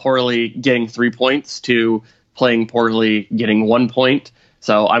playing poorly, getting 3 points, to playing poorly, getting 1 point.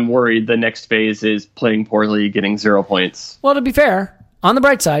 So I'm worried the next phase is playing poorly, getting 0 points. Well, to be fair, on the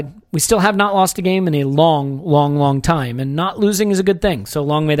bright side, we still have not lost a game in a long, long, long time, and not losing is a good thing. So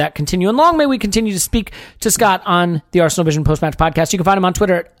long may that continue, and long may we continue to speak to Scott on the Arsenal Vision Post-Match Podcast. You can find him on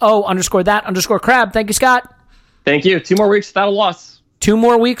Twitter at _that_crab. Thank you, Scott. Thank you. 2 more weeks without a loss. 2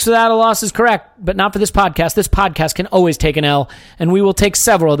 more weeks without a loss is correct, but not for this podcast. This podcast can always take an L, and we will take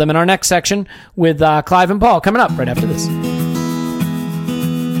several of them in our next section with Clive and Paul coming up right after this.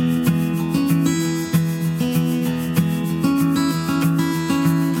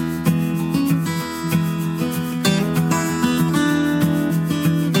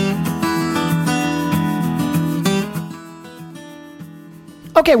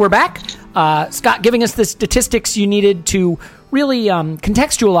 Okay, we're back. Scott giving us the statistics you needed to really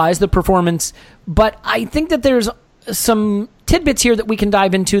contextualize the performance, but I think that there's some tidbits here that we can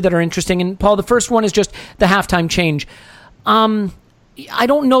dive into that are interesting. And Paul, the first one is just the halftime change. I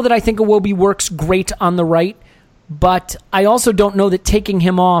don't know that I think Iwobi works great on the right, but I also don't know that taking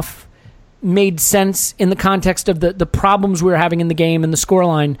him off made sense in the context of the problems we were having in the game and the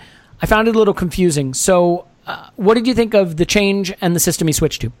scoreline. I found it a little confusing. So what did you think of the change and the system he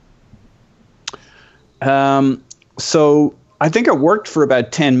switched to? So I think it worked for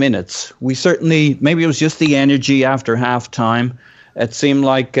about 10 minutes. We certainly, maybe it was just the energy after halftime. It seemed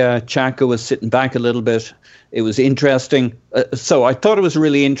like Xhaka was sitting back a little bit. It was interesting. So I thought it was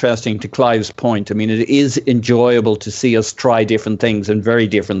really interesting, to Clive's point. I mean, it is enjoyable to see us try different things and very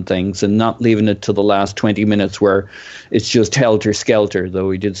different things, and not leaving it to the last 20 minutes where it's just helter-skelter, though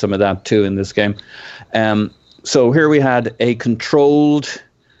we did some of that too in this game. So here we had a controlled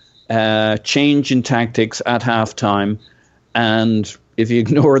change in tactics at halftime, and if you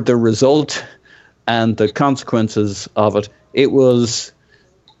ignored the result and the consequences of it, it was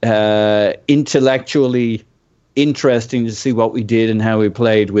intellectually interesting to see what we did and how we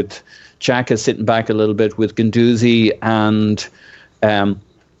played, with Xhaka sitting back a little bit, with Guendouzi and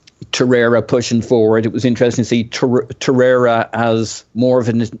Torreira pushing forward. It was interesting to see Torreira as more of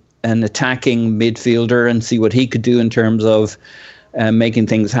an attacking midfielder and see what he could do in terms of making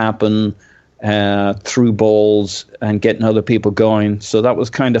things happen through balls and getting other people going. So that was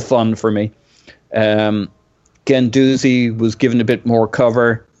kind of fun for me. Guendouzi was given a bit more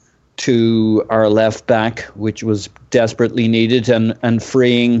cover to our left back, which was desperately needed, and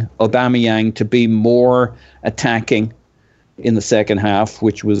freeing Aubameyang to be more attacking in the second half,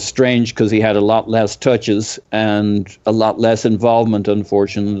 which was strange because he had a lot less touches and a lot less involvement,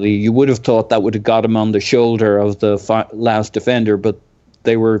 unfortunately. You would have thought that would have got him on the shoulder of the last defender, but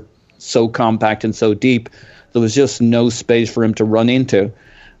they were so compact and so deep, there was just no space for him to run into.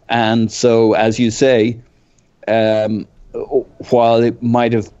 And so, as you say, while it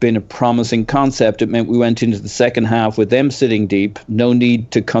might have been a promising concept, it meant we went into the second half with them sitting deep, no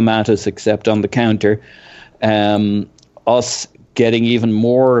need to come at us except on the counter. Us getting even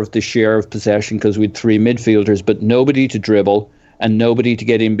more of the share of possession because we had 3 midfielders, but nobody to dribble and nobody to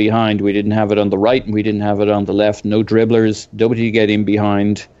get in behind. We didn't have it on the right and we didn't have it on the left. No dribblers, nobody to get in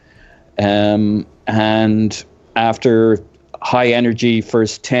behind. And after high energy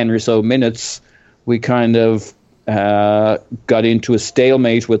first 10 or so minutes, we kind of got into a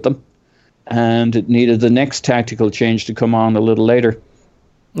stalemate with them, and it needed the next tactical change to come on a little later.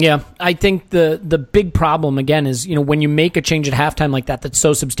 Yeah, I think the big problem, again, is, when you make a change at halftime like that that's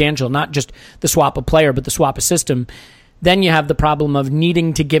so substantial, not just the swap of player, but the swap of system, then you have the problem of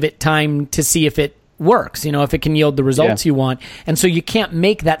needing to give it time to see if it works, if it can yield the results you want. And so you can't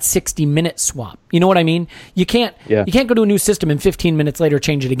make that 60-minute swap. You know what I mean? You can't go to a new system and 15 minutes later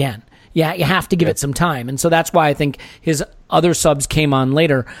change it again. Yeah, you have to give it some time. And so that's why I think his other subs came on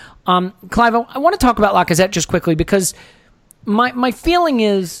later. Clive, I want to talk about Lacazette just quickly, because my feeling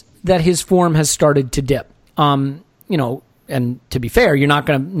is that his form has started to dip. And to be fair, you're not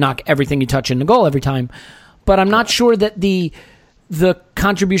going to knock everything you touch in the goal every time. But I'm not sure that the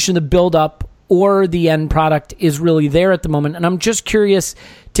contribution, the build-up, or the end product is really there at the moment. And I'm just curious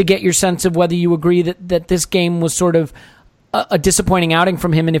to get your sense of whether you agree that this game was sort of a disappointing outing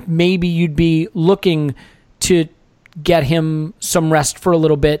from him, and if maybe you'd be looking to get him some rest for a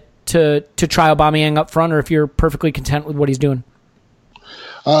little bit to try Aubameyang up front, or if you're perfectly content with what he's doing.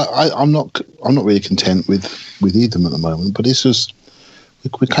 I'm not really content with either of them at the moment, but it's just,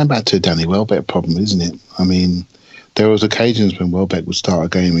 we came back to a Danny Welbeck problem, isn't it? I mean, there was occasions when Welbeck would start a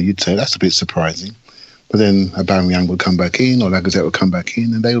game and you'd say that's a bit surprising, but then Aubameyang would come back in, or Lacazette would come back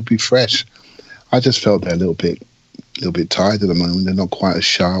in, and they would be fresh. I just felt they're a little bit tired at the moment. They're not quite as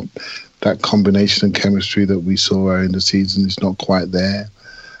sharp. That combination and chemistry that we saw earlier in the season is not quite there.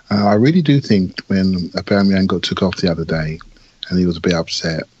 I really do think when Aubameyang got took off the other day and he was a bit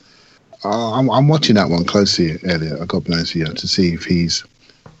upset, I'm watching that one closely, Elliot, I've got to be honest with you, to see if he's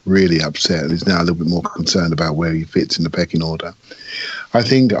really upset and is now a little bit more concerned about where he fits in the pecking order. I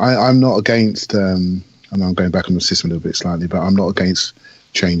think I'm not against, and I'm going back on the system a little bit slightly, but I'm not against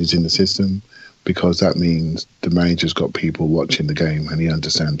changes in the system. because that means the manager's got people watching the game and he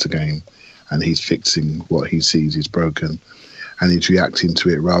understands the game and he's fixing what he sees is broken and he's reacting to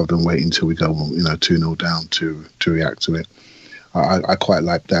it rather than waiting until we go 2-0 down to react to it. I quite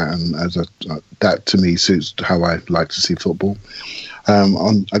like that, and that to me suits how I like to see football.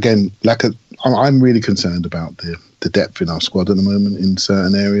 I'm really concerned about the depth in our squad at the moment in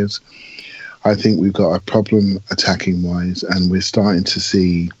certain areas. I think we've got a problem attacking wise, and we're starting to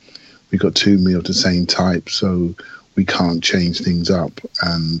see we've got too many of the same type, so we can't change things up.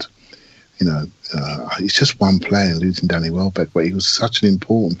 And it's just one player losing Danny Welbeck, but he was such an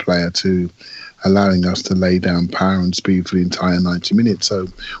important player to allowing us to lay down power and speed for the entire 90 minutes. So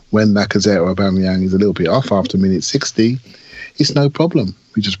when Lacazette or Aubameyang is a little bit off after minute 60, it's no problem.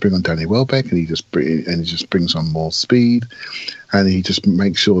 We just bring on Danny Welbeck, and he just brings on more speed, and he just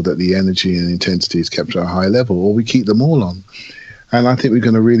makes sure that the energy and intensity is kept at a high level, or we keep them all on. And I think we're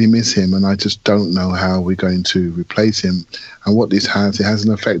going to really miss him, and I just don't know how we're going to replace him. And what this has, it has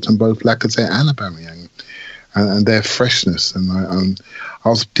an effect on both Lacazette and Aubameyang and their freshness. And I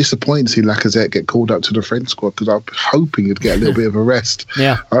was disappointed to see Lacazette get called up to the French squad because I was hoping he'd get a little bit of a rest.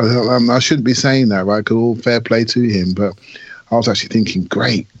 Yeah, I shouldn't be saying that, right? Because all fair play to him, but I was actually thinking,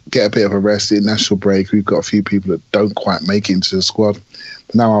 great, get a bit of a rest in national break. We've got a few people that don't quite make it into the squad.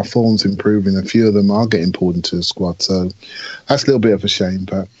 But now our form's improving. A few of them are getting pulled into the squad. So that's a little bit of a shame.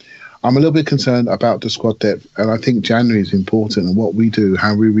 But I'm a little bit concerned about the squad depth. And I think January is important and what we do,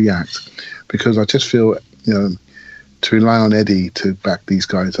 how we react. Because I just feel, to rely on Eddie to back these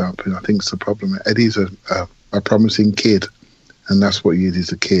guys up, and I think it's the problem. Eddie's a promising kid. And that's what he is,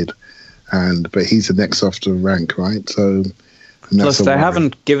 he's a kid. But he's the next off the rank, right? So... Plus, they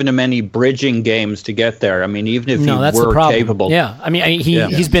haven't given him any bridging games to get there. I mean, even if he were capable. Yeah, I mean,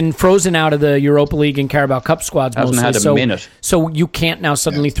 he's been frozen out of the Europa League and Carabao Cup squads mostly. Hasn't had a minute. So you can't now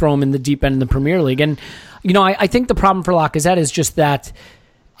suddenly throw him in the deep end of the Premier League. And, I think the problem for Lacazette is just that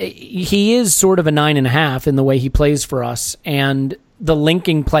he is sort of a 9.5 in the way he plays for us. And the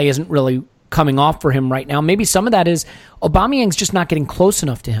linking play isn't really coming off for him right now. Maybe some of that is Aubameyang's just not getting close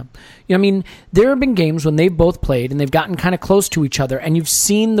enough to him. There have been games when they've both played and they've gotten kind of close to each other, and you've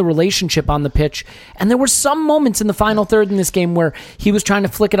seen the relationship on the pitch. And there were some moments in the final third in this game where he was trying to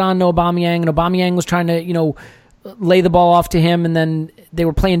flick it on to Aubameyang, and Aubameyang was trying to, lay the ball off to him, and then they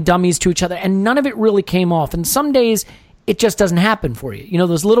were playing dummies to each other, and none of it really came off. And some days it just doesn't happen for you.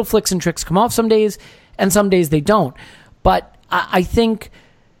 Those little flicks and tricks come off some days, and some days they don't. But I think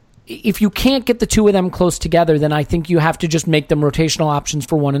if you can't get the two of them close together, then I think you have to just make them rotational options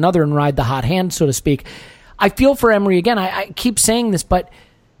for one another and ride the hot hand, so to speak. I feel for Emery again. I keep saying this, but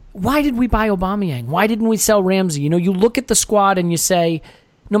why did we buy Aubameyang? Why didn't we sell Ramsey? You look at the squad and you say,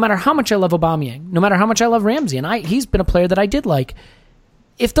 no matter how much I love Aubameyang, no matter how much I love Ramsey, and he's been a player that I did like,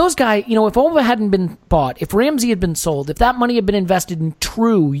 if those guys, if Olva hadn't been bought, if Ramsey had been sold, if that money had been invested in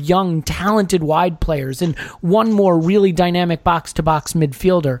true, young, talented wide players and one more really dynamic box-to-box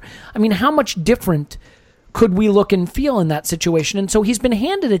midfielder, how much different could we look and feel in that situation? And so he's been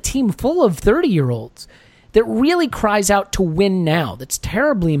handed a team full of 30-year-olds that really cries out to win now, that's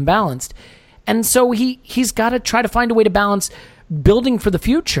terribly imbalanced. And so he's got to try to find a way to balance building for the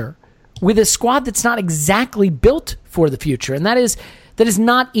future with a squad that's not exactly built for the future. And that is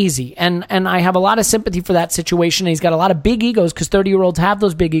not easy, and I have a lot of sympathy for that situation. And he's got a lot of big egos because 30-year-olds have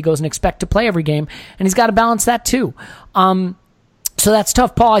those big egos and expect to play every game, and he's got to balance that too. So that's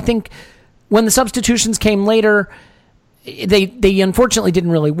tough, Paul. I think when the substitutions came later, they unfortunately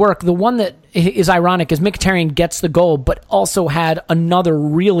didn't really work. The one that is ironic is Mkhitaryan gets the goal, but also had another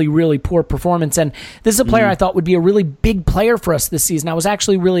really, really poor performance. And this is a player I thought would be a really big player for us this season. I was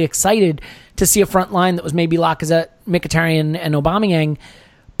actually really excited to see a front line that was maybe Lacazette, Mkhitaryan, and Aubameyang,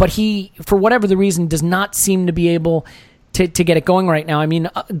 but he, for whatever the reason, does not seem to be able to get it going right now.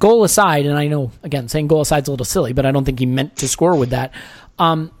 Goal aside, and I know, again, saying goal aside is a little silly, but I don't think he meant to score with that.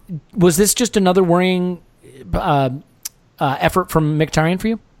 Was this just another worrying effort from Mkhitaryan for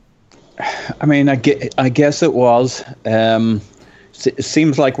you? I guess it was. It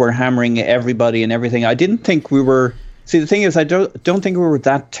seems like we're hammering everybody and everything. I didn't think we were... See, the thing is, I don't think we were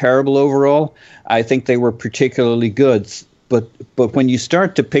that terrible overall. I think they were particularly good. But when you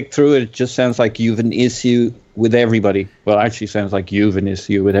start to pick through it, it just sounds like you've an issue with everybody. Well, actually sounds like you've an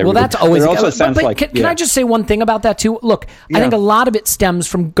issue with everybody. Well, that's always... It also sounds like... Can I just say one thing about that, too? Look, I think a lot of it stems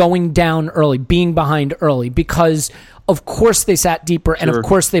from going down early, being behind early, because... Of course they sat deeper, and of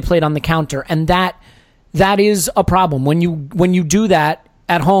course they played on the counter, and that is a problem. When you do that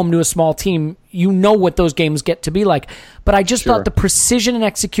at home to a small team, you know what those games get to be like. But I just thought the precision and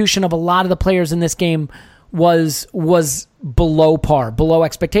execution of a lot of the players in this game was below par, below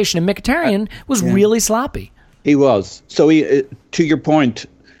expectation, and Mkhitaryan was really sloppy. He was. So he, to your point,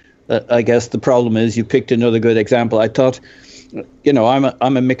 I guess the problem is you picked another good example. I thought, I'm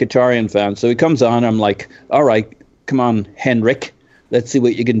a Mkhitaryan fan, so he comes on. I'm like, all right, come on, Henrik, let's see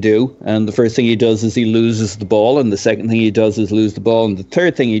what you can do. And the first thing he does is he loses the ball, and the second thing he does is lose the ball, and the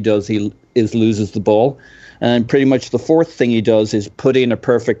third thing he does is loses the ball, and pretty much the fourth thing he does is put in a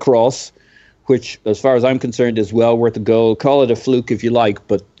perfect cross, which, as far as I'm concerned, is well worth a goal. Call it a fluke if you like,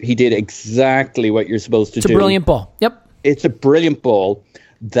 but he did exactly what you're supposed to do. It's a brilliant ball. Yep. It's a brilliant ball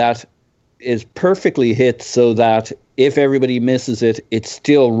that is perfectly hit so that if everybody misses it, it's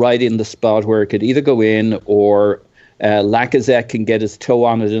still right in the spot where it could either go in or Lacazette can get his toe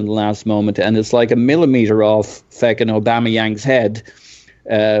on it in the last moment. And it's like a millimetre off feckin' Aubameyang's head,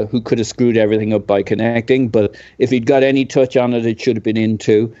 who could have screwed everything up by connecting. But if he'd got any touch on it, it should have been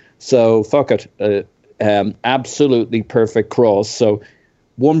into. So fuck it. Absolutely perfect cross. So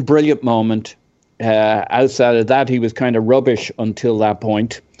one brilliant moment. Outside of that, he was kind of rubbish until that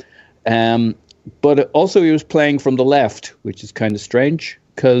point. But also he was playing from the left, which is kind of strange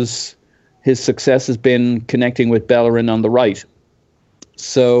because his success has been connecting with Bellerin on the right.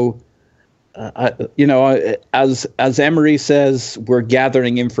 So, as Emery says, we're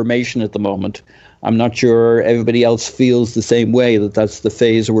gathering information at the moment. I'm not sure everybody else feels the same way, that's the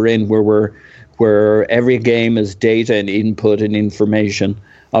phase we're in where every game is data and input and information.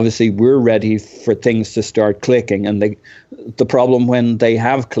 Obviously, we're ready for things to start clicking. And the problem when they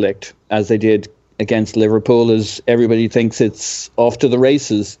have clicked, as they did against Liverpool, is everybody thinks it's off to the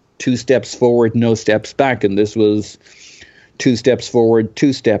races. 2 steps forward, no steps back. And this was 2 steps forward,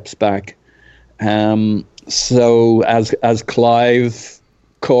 2 steps back. So as Clive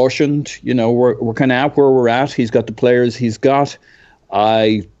cautioned, we're kind of out where we're at. He's got the players he's got.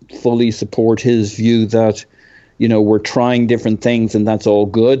 I fully support his view that we're trying different things and that's all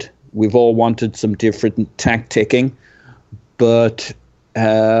good. We've all wanted some different tacticking, but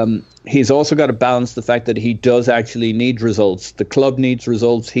he's also got to balance the fact that he does actually need results. The club needs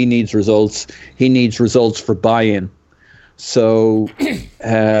results. He needs results. He needs results for buy-in. So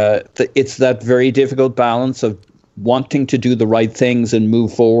it's that very difficult balance of wanting to do the right things and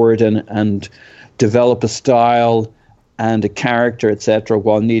move forward and develop a style and a character, etc.,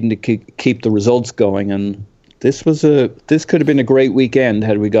 while needing to keep the results going. And this could have been a great weekend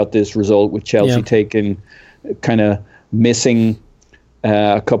had we got this result with Chelsea taking, kind of missing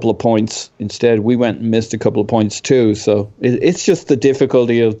a couple of points. Instead, we went and missed a couple of points too. So it's just the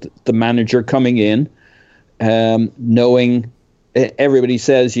difficulty of the manager coming in, knowing everybody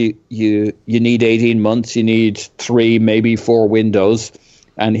says you need 18 months, you need 3, maybe 4 windows,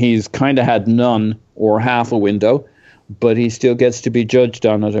 and he's kind of had none or half a window. But he still gets to be judged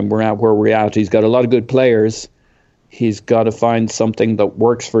on it, and we're at where we're at. He's got a lot of good players. He's got to find something that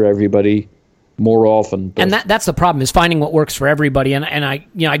works for everybody more often. But and that's the problem, is finding what works for everybody. And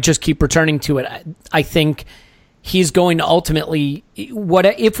I just keep returning to it. I think he's going to ultimately,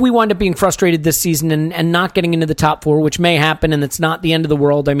 if we wind up being frustrated this season and not getting into the top 4, which may happen, and it's not the end of the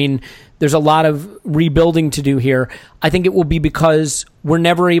world. I mean, there's a lot of rebuilding to do here. I think it will be because we're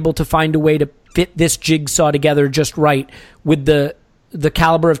never able to find a way to fit this jigsaw together just right with the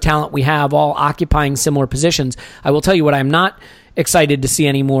caliber of talent we have, all occupying similar positions. I will tell you what I'm not excited to see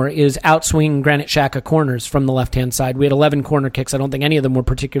anymore is outswing Granit Xhaka corners from the left-hand side. We had 11 corner kicks. I don't think any of them were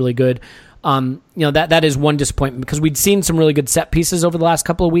particularly good. That is one disappointment because we'd seen some really good set pieces over the last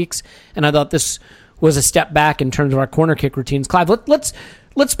couple of weeks, and I thought this was a step back in terms of our corner kick routines. Clive, let's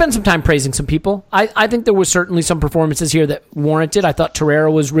spend some time praising some people. I think there was certainly some performances here that warranted. I thought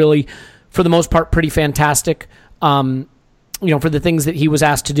Torreira was really, for the most part, pretty fantastic. For the things that he was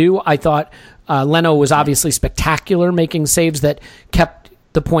asked to do. I thought Leno was obviously spectacular, making saves that kept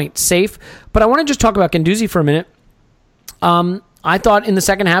the point safe. But I want to just talk about Guendouzi for a minute. I thought in the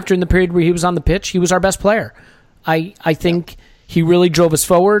second half, during the period where he was on the pitch, he was our best player. I think he really drove us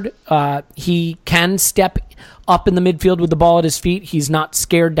forward. He can step up in the midfield with the ball at his feet. He's not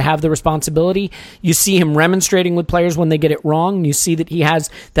scared to have the responsibility. You see him remonstrating with players when they get it wrong. You see that he has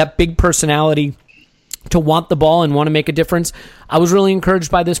that big personality to want the ball and want to make a difference. I was really encouraged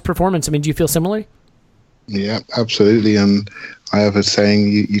by this performance. I mean, do you feel similarly? Yeah, absolutely. And I have a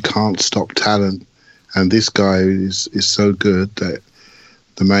saying, you can't stop talent. And this guy is so good that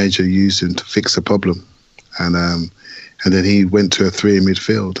the manager used him to fix a problem. And then he went to a 3 in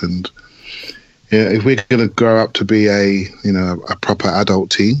midfield. And if we're going to grow up to be a proper adult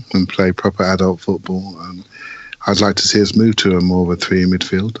team and play proper adult football, I'd like to see us move to a more of a 3 in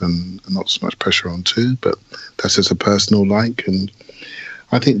midfield and not so much pressure on 2, but that's just a personal like. And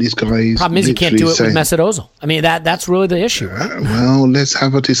I think this guy is. Problem is, you can't do it with Mesut Ozil. I mean, that's really the issue. Right? Well, let's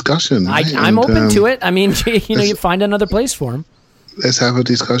have a discussion. Right? I'm open to it. I mean, you find another place for him. Let's have a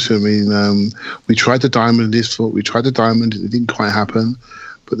discussion. I mean, we tried the diamond we tried the diamond. It didn't quite happen.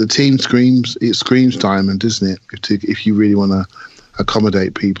 But the team screams diamond, doesn't it? If you really want to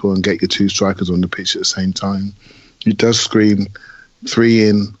accommodate people and get your two strikers on the pitch at the same time, it does scream 3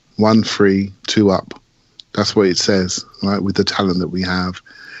 in, 1 free, 2 up. That's what it says, right? With the talent that we have,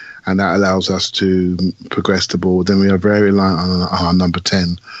 and that allows us to progress the ball. Then we are very reliant on our number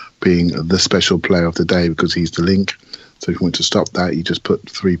 10 being the special player of the day because he's the link. So if you want to stop that, you just put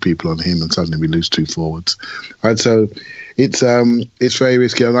 3 people on him, and suddenly we lose 2 forwards. Right? So it's very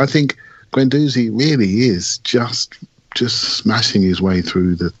risky, and I think Guendouzi really is just smashing his way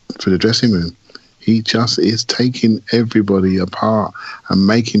through the dressing room. He just is taking everybody apart and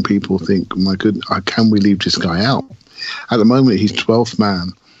making people think, my goodness, can we leave this guy out? At the moment, he's 12th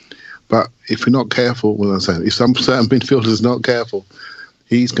man. But if we're not careful, if some certain midfielders are not careful,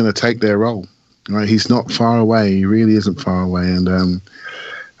 he's going to take their role. Right? He's not far away. He really isn't far away. And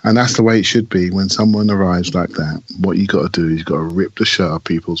that's the way it should be. When someone arrives like that, what you got to do is you've got to rip the shirt off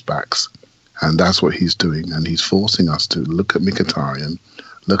people's backs. And that's what he's doing. And he's forcing us to look at Mkhitaryan,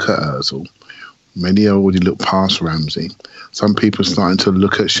 look at Ozil. Many already look past Ramsey. Some people are starting to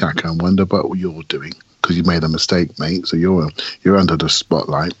look at Xhaka and wonder about what you're doing because you made a mistake, mate. So you're under the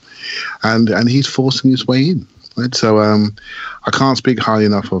spotlight, and he's forcing his way in. Right? So I can't speak highly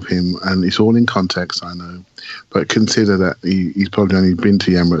enough of him, and it's all in context, I know. But consider that he's probably only been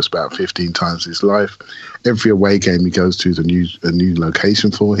to Emirates about 15 times in his life. Every away game he goes to is a new location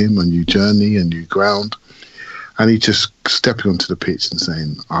for him, a new journey, a new ground. And he's just stepping onto the pitch and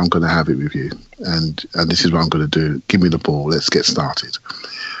saying, I'm going to have it with you. And this is what I'm going to do. Give me the ball. Let's get started.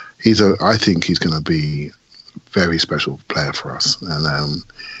 I think he's going to be a very special player for us. And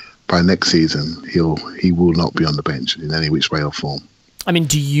by next season, he will not be on the bench in any which way or form. I mean,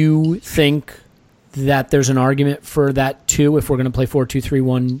 do you think that there's an argument for that too, if we're going to play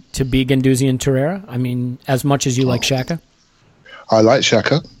 4-2-3-1, to be Guendouzi and Torreira? I mean, as much as you like Xhaka? I like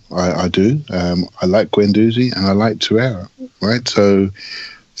Xhaka. I do. I like Guendouzi and I like Torreira, right? So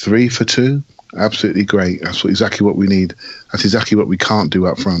 3 for 2, absolutely great. That's exactly what we need. That's exactly what we can't do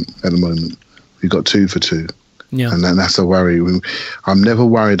up front at the moment. We've got 2 for 2. Yeah. And then that's a worry. I'm never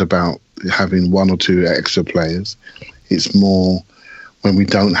worried about having 1 or 2 extra players. It's more when we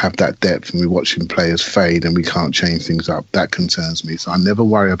don't have that depth and we're watching players fade and we can't change things up. That concerns me. So I never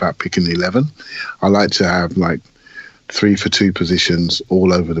worry about picking 11. I like to have 3 for 2 positions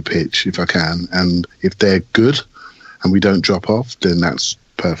all over the pitch if I can. And if they're good and we don't drop off, then that's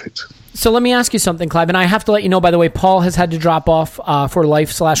perfect. So let me ask you something, Clive, and I have to let you know, by the way, Paul has had to drop off for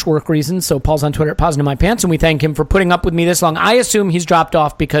life/work reasons. So Paul's on Twitter at @PositivemyPants, and we thank him for putting up with me this long. I assume he's dropped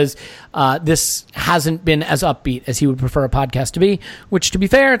off because this hasn't been as upbeat as he would prefer a podcast to be, which, to be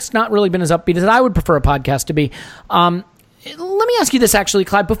fair, it's not really been as upbeat as I would prefer a podcast to be. Let me ask you this, actually,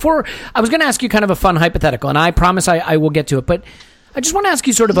 Clive. Before, I was going to ask you kind of a fun hypothetical, and I promise I will get to it, but I just want to ask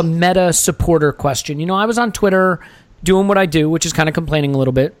you sort of a meta supporter question. You know, I was on Twitter doing what I do, which is kind of complaining a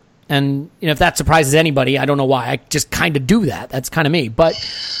little bit. And if that surprises anybody, I don't know why. I just kind of do that. That's kind of me. But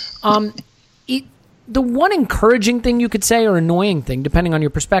the one encouraging thing you could say, or annoying thing, depending on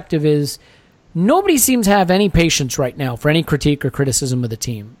your perspective, is nobody seems to have any patience right now for any critique or criticism of the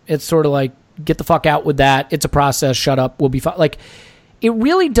team. It's sort of like, get the fuck out with that. It's a process. Shut up. We'll be fine. It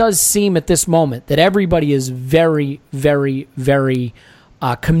really does seem at this moment that everybody is very, very, very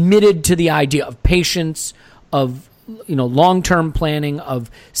committed to the idea of patience, of long-term planning, of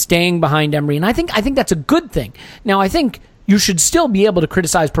staying behind Emery. And I think that's a good thing. Now, I think you should still be able to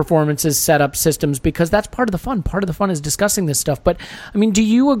criticize performances, setup, systems, because that's part of the fun. Part of the fun is discussing this stuff. But, I mean, do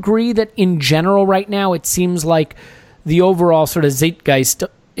you agree that in general right now it seems like the overall sort of zeitgeist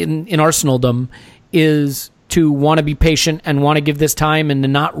in Arsenaldom is to want to be patient and want to give this time and to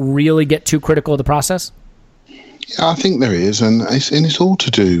not really get too critical of the process? Yeah, I think there is, and it's all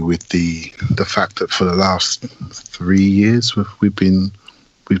to do with the fact that for the last 3 years we've been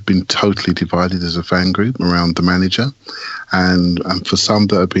totally divided as a fan group around the manager, and for some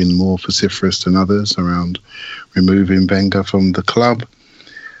that have been more vociferous than others around removing Wenger from the club,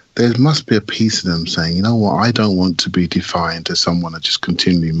 there must be a piece of them saying, you know what, I don't want to be defined as someone that just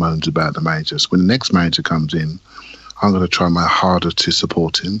continually moans about the manager. So when the next manager comes in, I'm going to try my harder to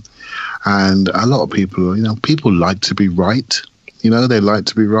support him. And a lot of people, people like to be right. They like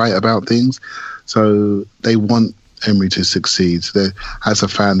to be right about things. So they want Emery to succeed. So as a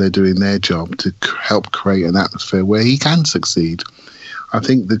fan, they're doing their job to help create an atmosphere where he can succeed. I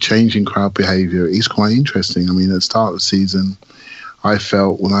think the change in crowd behaviour is quite interesting. I mean, at the start of the season, I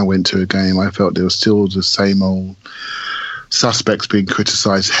felt when I went to a game, I felt there was still the same old suspects being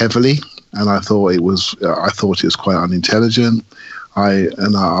criticised heavily, and I thought it was quite unintelligent.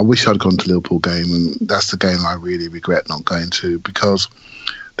 I wish I'd gone to the Liverpool game, and that's the game I really regret not going to, because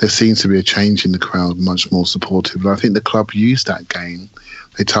there seems to be a change in the crowd, much more supportive. And I think the club used that game.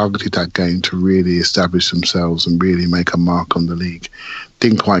 They targeted that game to really establish themselves and really make a mark on the league.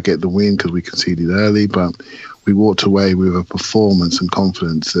 Didn't quite get the win because we conceded early, but we walked away with a performance and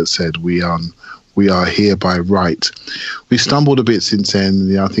confidence that said we are here by right. We stumbled a bit since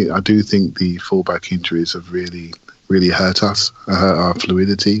then. I do think the fullback injuries have really hurt us, hurt our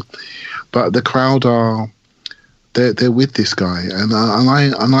fluidity. But the crowd they're with this guy, and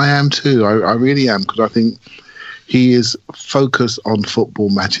I am too. I really am, because I think he is focused on football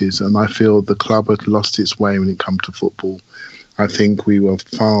matches, and I feel the club had lost its way when it comes to football. I think we were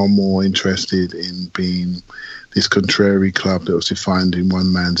far more interested in being this contrary club that was defined in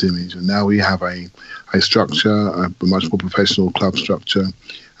one man's image, and now we have a structure, a much more professional club structure,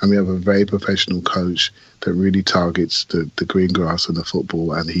 and we have a very professional coach that really targets the green grass and the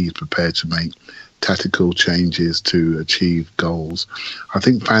football, and he's prepared to make tactical changes to achieve goals. I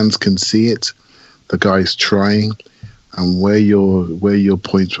think fans can see it. The guy's trying, and where your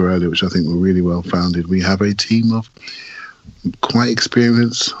points were earlier, which I think were really well founded, we have a team of quite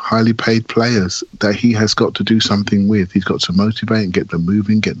experienced, highly paid players that he has got to do something with. He's got to motivate and get them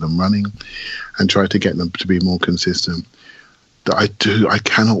moving, get them running, and try to get them to be more consistent. I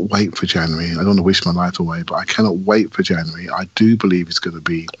cannot wait for January. I don't want to wish my life away, but I cannot wait for January. I do believe it's going to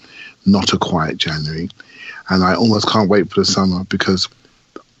be not a quiet January, and I almost can't wait for the summer, because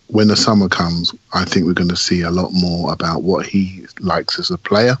when the summer comes, I think we're going to see a lot more about what he likes as a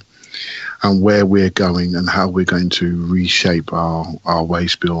player and where we're going and how we're going to reshape our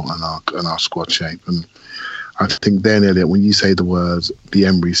wage bill and our squad shape. And I think then, Elliot, when you say the words the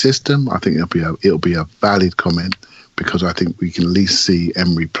Emery system, I think it'll be a valid comment, because I think we can at least see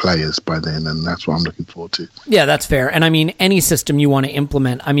Emery players by then, and that's what I'm looking forward to. Yeah, that's fair. And I mean, any system you want to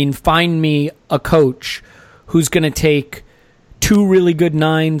implement, I mean, find me a coach who's going to take 2 really good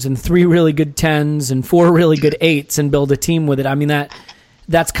 9s and 3 really good 10s and 4 really good 8s and build a team with it. I mean,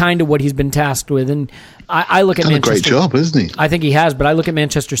 that's kind of what he's been tasked with. And I look at Manchester. Manchester. A great job, isn't he? I think he has, but I look at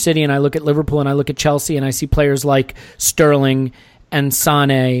Manchester City and I look at Liverpool and I look at Chelsea and I see players like Sterling and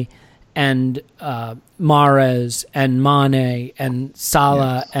Sané and Mahrez and Mane and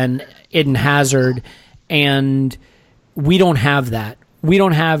Salah and Eden Hazard, and we don't have that. We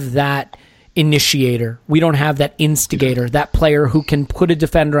don't have that initiator. We don't have that instigator, that player who can put a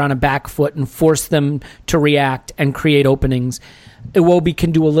defender on a back foot and force them to react and create openings. Iwobi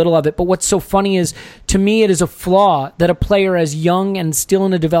can do a little of it, but what's so funny is, to me, it is a flaw that a player as young and still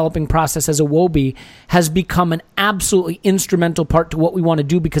in a developing process as Iwobi has become an absolutely instrumental part to what we want to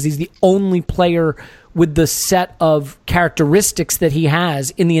do, because he's the only player with the set of characteristics that he has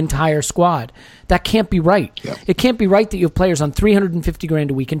in the entire squad. That can't be right. Yeah. It can't be right that you have players on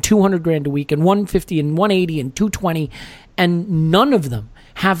 $350,000 a week and $200,000 a week and $150 and $180 and $220, and none of them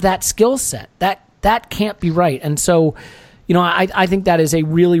have that skill set. That can't be right. And so, you know, I think that is a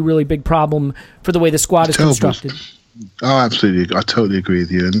really, really big problem for the way the squad is constructed. Oh, absolutely. I totally agree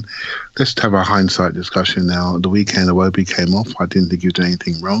with you. And let's have a hindsight discussion now. The weekend Iwobi came off. I didn't think he did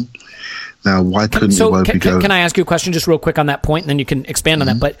anything wrong. Now, why couldn't Iwobi go? Can I ask you a question just real quick on that point, and then you can expand on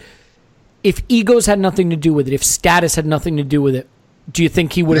that? But if egos had nothing to do with it, if status had nothing to do with it, do you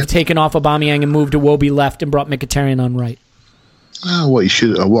think he would have taken off Aubameyang and moved Iwobi left and brought Mkhitaryan on right?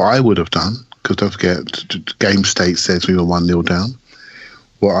 What I would have done, because don't forget, game state says we were 1-0 down.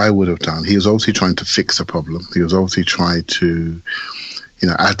 What I would have done, he was obviously trying to fix a problem. He was obviously trying to,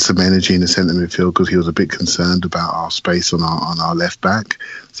 add some energy in the centre midfield, because he was a bit concerned about our space on our left back.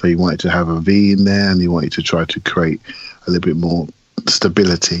 So he wanted to have a V in there, and he wanted to try to create a little bit more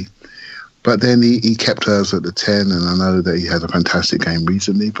stability. But then he kept us at the 10, and I know that he had a fantastic game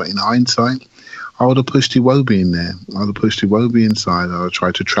recently. But in hindsight, I would have pushed Iwobi in there. I would have pushed Iwobi inside. I would have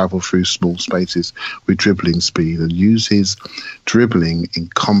tried to travel through small spaces with dribbling speed and use his dribbling in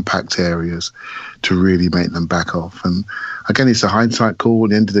compact areas to really make them back off. And again, it's a hindsight call. At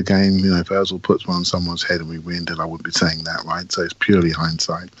the end of the game, if Ozil puts one on someone's head and we win, then I wouldn't be saying that, right? So it's purely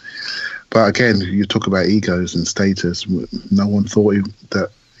hindsight. But again, you talk about egos and status. No one thought that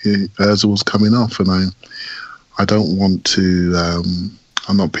Ozil was coming off, and I don't want to.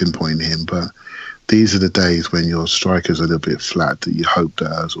 I'm not pinpointing him, but these are the days when your striker's a little bit flat, that you hope that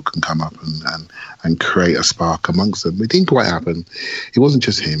Ozil can come up and create a spark amongst them. It didn't quite happen. It wasn't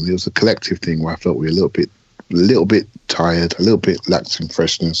just him. It was a collective thing where I felt we were a little bit a little bit tired, a little bit lacked in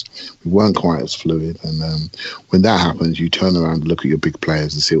freshness. We weren't quite as fluid. And when that happens, you turn around and look at your big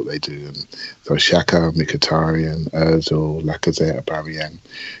players and see what they do. And so Xhaka, Mkhitaryan, Ozil, Lacazette, Aubameyang,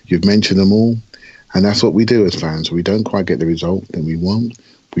 you've mentioned them all. And that's what we do as fans. We don't quite get the result that we want.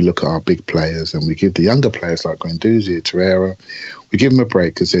 We look at our big players and we give the younger players like Guendouzi, Torreira, we give them a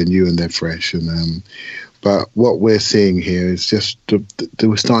break because they're new and they're fresh. And but what we're seeing here is just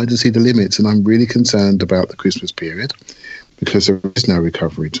we're starting to see the limits. And I'm really concerned about the Christmas period because there is no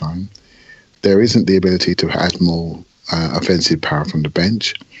recovery time. There isn't the ability to add more offensive power from the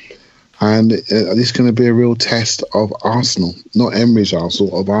bench. And this is going to be a real test of Arsenal, not Emery's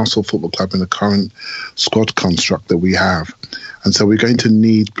Arsenal, of Arsenal Football Club in the current squad construct that we have. And so we're going to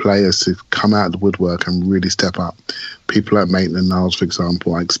need players to come out of the woodwork and really step up. People like Maitland-Niles, for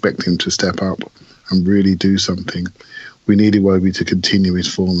example, I expect him to step up and really do something. We need Iwobi to continue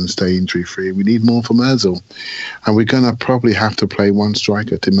his form and stay injury-free. We need more from Ozil. And we're going to probably have to play one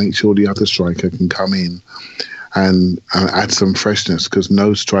striker to make sure the other striker can come in and add some freshness, because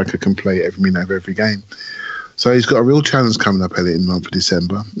no striker can play every minute of every game. So he's got a real challenge coming up, Elliot, in the month of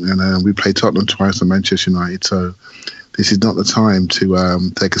December. And we play Tottenham twice and Manchester United. So this is not the time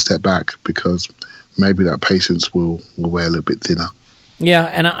to take a step back, because maybe that patience will wear a little bit thinner. Yeah,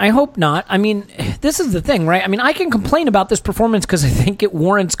 and I hope not. I mean, this is the thing, right? I mean, I can complain about this performance because I think it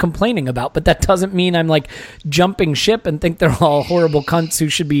warrants complaining about, but that doesn't mean I'm like jumping ship and think they're all horrible cunts who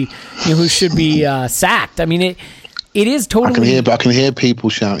should be, sacked. I mean, it is totally. I can hear people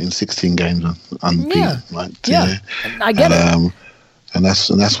shouting 16 games unbeaten. Yeah, right? Yeah, I get it. And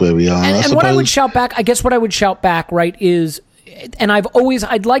that's where we are. And what I would shout back, I guess what I would shout back, right, is, and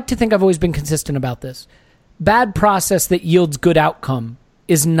I'd like to think I've always been consistent about this. Bad process that yields good outcome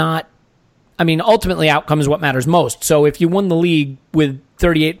is not, I mean, ultimately outcome is what matters most. So if you won the league with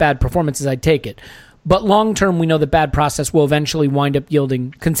 38 bad performances, I'd take it. But long term, we know that bad process will eventually wind up yielding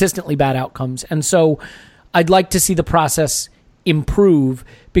consistently bad outcomes. And so I'd like to see the process improve,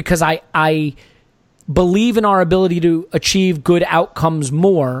 because I believe in our ability to achieve good outcomes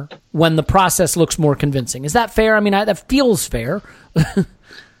more when the process looks more convincing. Is that fair? I mean, that feels fair.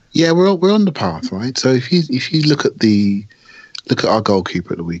 Yeah, we're on the path, right? So if you look at our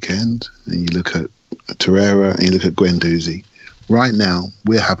goalkeeper at the weekend, and you look at Torreira, and you look at Guendouzi, right now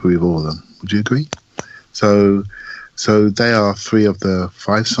we're happy with all of them. Would you agree? So they are 3 of the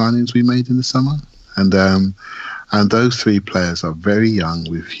 5 signings we made in the summer, and those 3 players are very young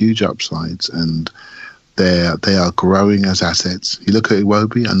with huge upsides, and they are growing as assets. You look at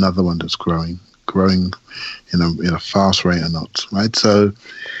Iwobi, another one that's growing in a fast rate or not, right? So,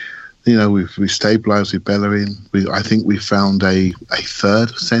 we've stabilised with Bellerin. I think we found a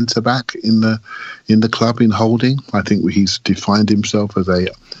third centre back in the club in Holding. I think he's defined himself as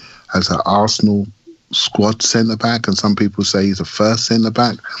an Arsenal squad centre back, and some people say he's a first centre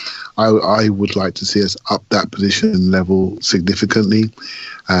back. I would like to see us up that position level significantly,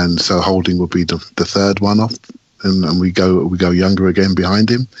 and so Holding will be the third one off, and we go younger again behind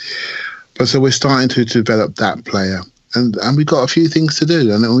him. But so we're starting to develop that player, and we've got a few things to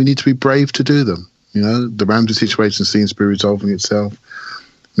do, and we need to be brave to do them. The Ramsey situation seems to be resolving itself.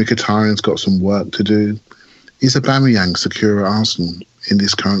 Mkhitaryan's got some work to do. Is Aubameyang secure at Arsenal in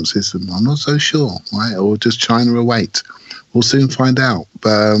this current system? I'm not so sure, right? Or just China await. We'll soon find out.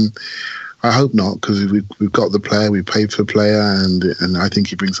 But I hope not, because we've got the player, we paid for the player, and I think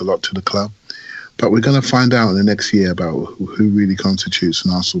he brings a lot to the club. But we're going to find out in the next year about who really constitutes an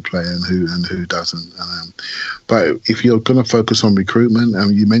Arsenal player and who doesn't. But if you're going to focus on recruitment,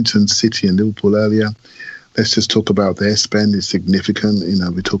 you mentioned City and Liverpool earlier. Let's just talk about their spend. It's significant.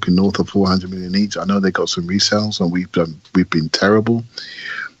 We're talking north of 400 million each. I know they got some resales, and we've been terrible.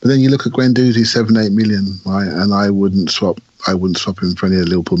 But then you look at Guendouzi, 7-8 million, right? And I wouldn't swap him for any of the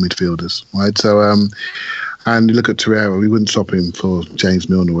Liverpool midfielders, right? So, and you look at Torreira, we wouldn't swap him for James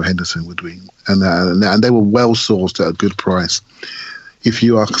Milner or Henderson, would we? And they were well sourced at a good price. If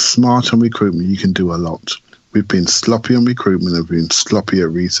you are smart on recruitment, you can do a lot. We've been sloppy on recruitment, and we've been sloppy at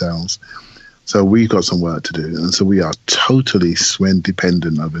resales. So we've got some work to do. And so we are totally Sven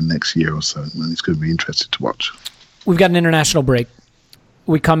dependent over the next year or so. And it's going to be interesting to watch. We've got an international break.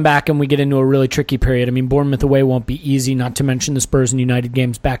 We come back and we get into a really tricky period. I mean, Bournemouth away won't be easy, not to mention the Spurs and United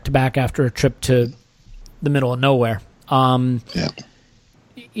games back-to-back after a trip to the middle of nowhere. Yeah.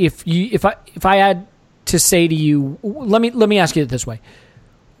 If I had to say to you, let me ask you it this way.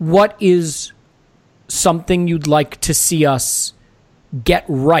 What is something you'd like to see us get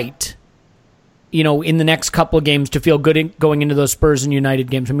right, in the next couple of games to feel good going into those Spurs and United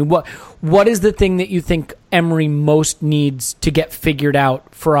games? I mean, what is the thing that you think Emery most needs to get figured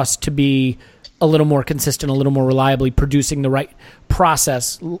out for us to be a little more consistent, a little more reliably producing the right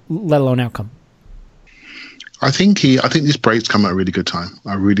process, let alone outcome? I think this break's come at a really good time.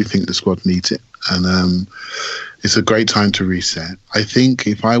 I really think the squad needs it, and it's a great time to reset. I think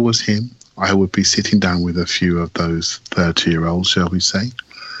if I was him, I would be sitting down with a few of those 30-year-olds, shall we say,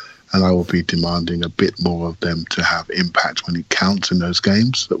 and I will be demanding a bit more of them to have impact when it counts in those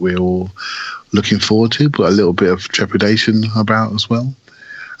games that we're all looking forward to, but a little bit of trepidation about as well.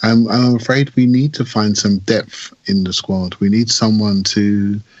 And I'm afraid we need to find some depth in the squad. We need someone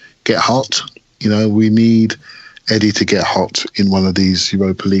to get hot. We need Eddie to get hot in one of these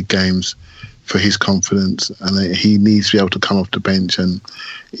Europa League games for his confidence, and he needs to be able to come off the bench, and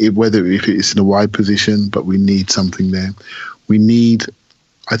whether if it's in a wide position, but we need something there.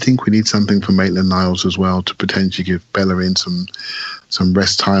 I think we need something for Maitland-Niles as well to potentially give Bellerin some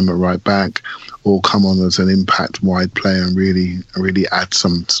rest time at right back, or come on as an impact wide player and really add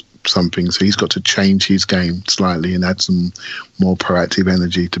something. So he's got to change his game slightly and add some more proactive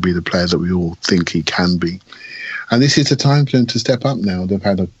energy to be the player that we all think he can be. And this is the time for them to step up now. They've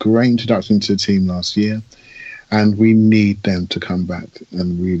had a great introduction to the team last year, and we need them to come back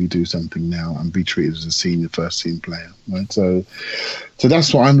and really do something now and be treated as a senior first-team player. Right? So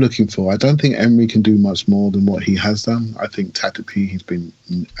that's what I'm looking for. I don't think Emery can do much more than what he has done. I think tactically he's been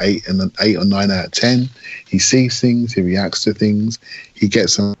 8 or 9 out of 10. He sees things, he reacts to things, he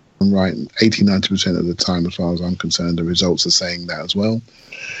gets them right 80-90% of the time, as far as I'm concerned. The results are saying that as well.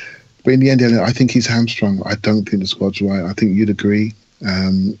 But in the end, I think he's hamstrung. I don't think the squad's right. I think you'd agree.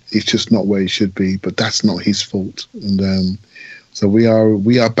 It's just not where he should be, but that's not his fault. And so we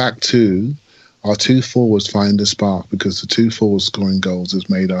are back to our 2 forwards find the spark, because the 2 forwards scoring goals has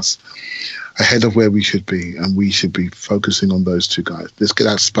made us ahead of where we should be, and we should be focusing on those 2 guys. Let's get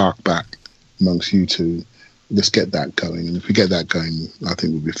that spark back amongst you 2. Let's get that going, and if we get that going, I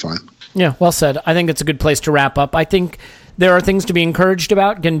think we'll be fine. Yeah, well said. I think it's a good place to wrap up. I think there are things to be encouraged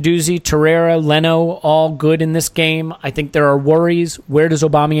about. Guendouzi, Torreira, Leno, all good in this game. I think there are worries. Where does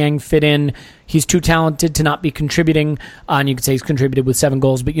Aubameyang fit in? He's too talented to not be contributing. And you could say he's contributed with 7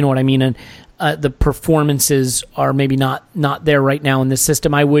 goals, but you know what I mean. And the performances are maybe not there right now in this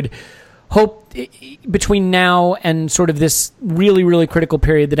system. I would hope between now and sort of this really, really critical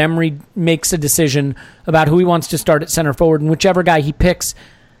period that Emery makes a decision about who he wants to start at center forward, and whichever guy he picks,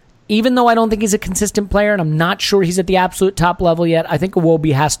 even though I don't think he's a consistent player and I'm not sure he's at the absolute top level yet, I think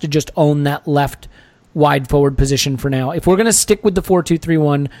Iwobi has to just own that left wide forward position for now. If we're going to stick with the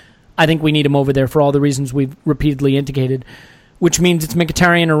 4-2-3-1, I think we need him over there for all the reasons we've repeatedly indicated, which means it's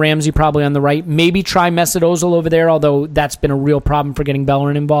Mkhitaryan or Ramsey probably on the right. Maybe try Mesut Ozil over there, although that's been a real problem for getting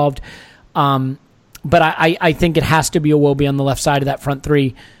Bellerin involved. But I think it has to be Iwobi on the left side of that front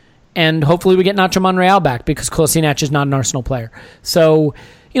 3. And hopefully we get Nacho Monreal back, because Kolasinac is not an Arsenal player. So,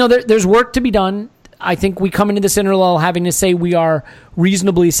 there's work to be done. I think we come into this interlull having to say we are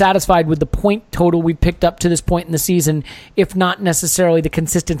reasonably satisfied with the point total we've picked up to this point in the season, if not necessarily the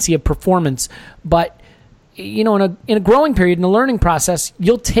consistency of performance. But, in a growing period, in a learning process,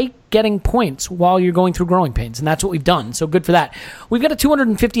 you'll take getting points while you're going through growing pains, and that's what we've done. So good for that. We've got a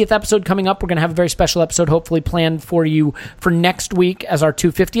 250th episode coming up. We're going to have a very special episode hopefully planned for you for next week as our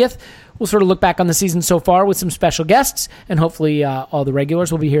 250th. We'll sort of look back on the season so far with some special guests, and hopefully all the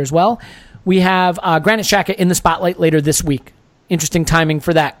regulars will be here as well. We have Granit Xhaka in the spotlight later this week. Interesting timing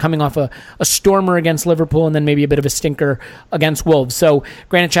for that, coming off a stormer against Liverpool and then maybe a bit of a stinker against Wolves. So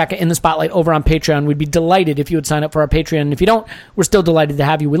Granit Xhaka in the spotlight over on Patreon. We'd be delighted if you would sign up for our Patreon. And if you don't, we're still delighted to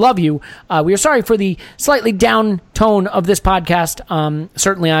have you. We love you. We are sorry for the slightly down tone of this podcast.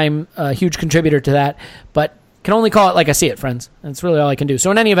 Certainly I'm a huge contributor to that, but can only call it like I see it, friends. That's really all I can do.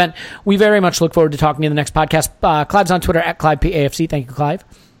 So in any event, we very much look forward to talking to you in the next podcast. Clive's on Twitter at ClivePAFC. Thank you, Clive.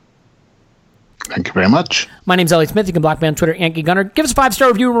 Thank you very much. My name's Elliot Smith. You can block me on Twitter, Yankee Gunner. Give us a 5-star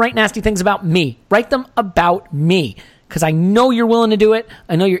review and write nasty things about me. Write them about me, because I know you're willing to do it.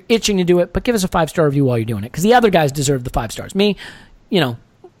 I know you're itching to do it, but give us a 5-star review while you're doing it, because the other guys deserve the 5 stars. Me,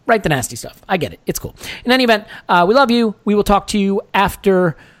 write the nasty stuff. I get it. It's cool. In any event, we love you. We will talk to you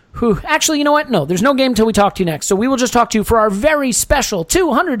after... Actually, you know what? No, there's no game until we talk to you next. So we will just talk to you for our very special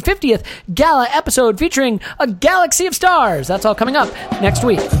 250th Gala episode featuring a galaxy of stars. That's all coming up next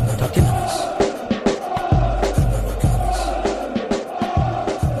week. Talk to you next.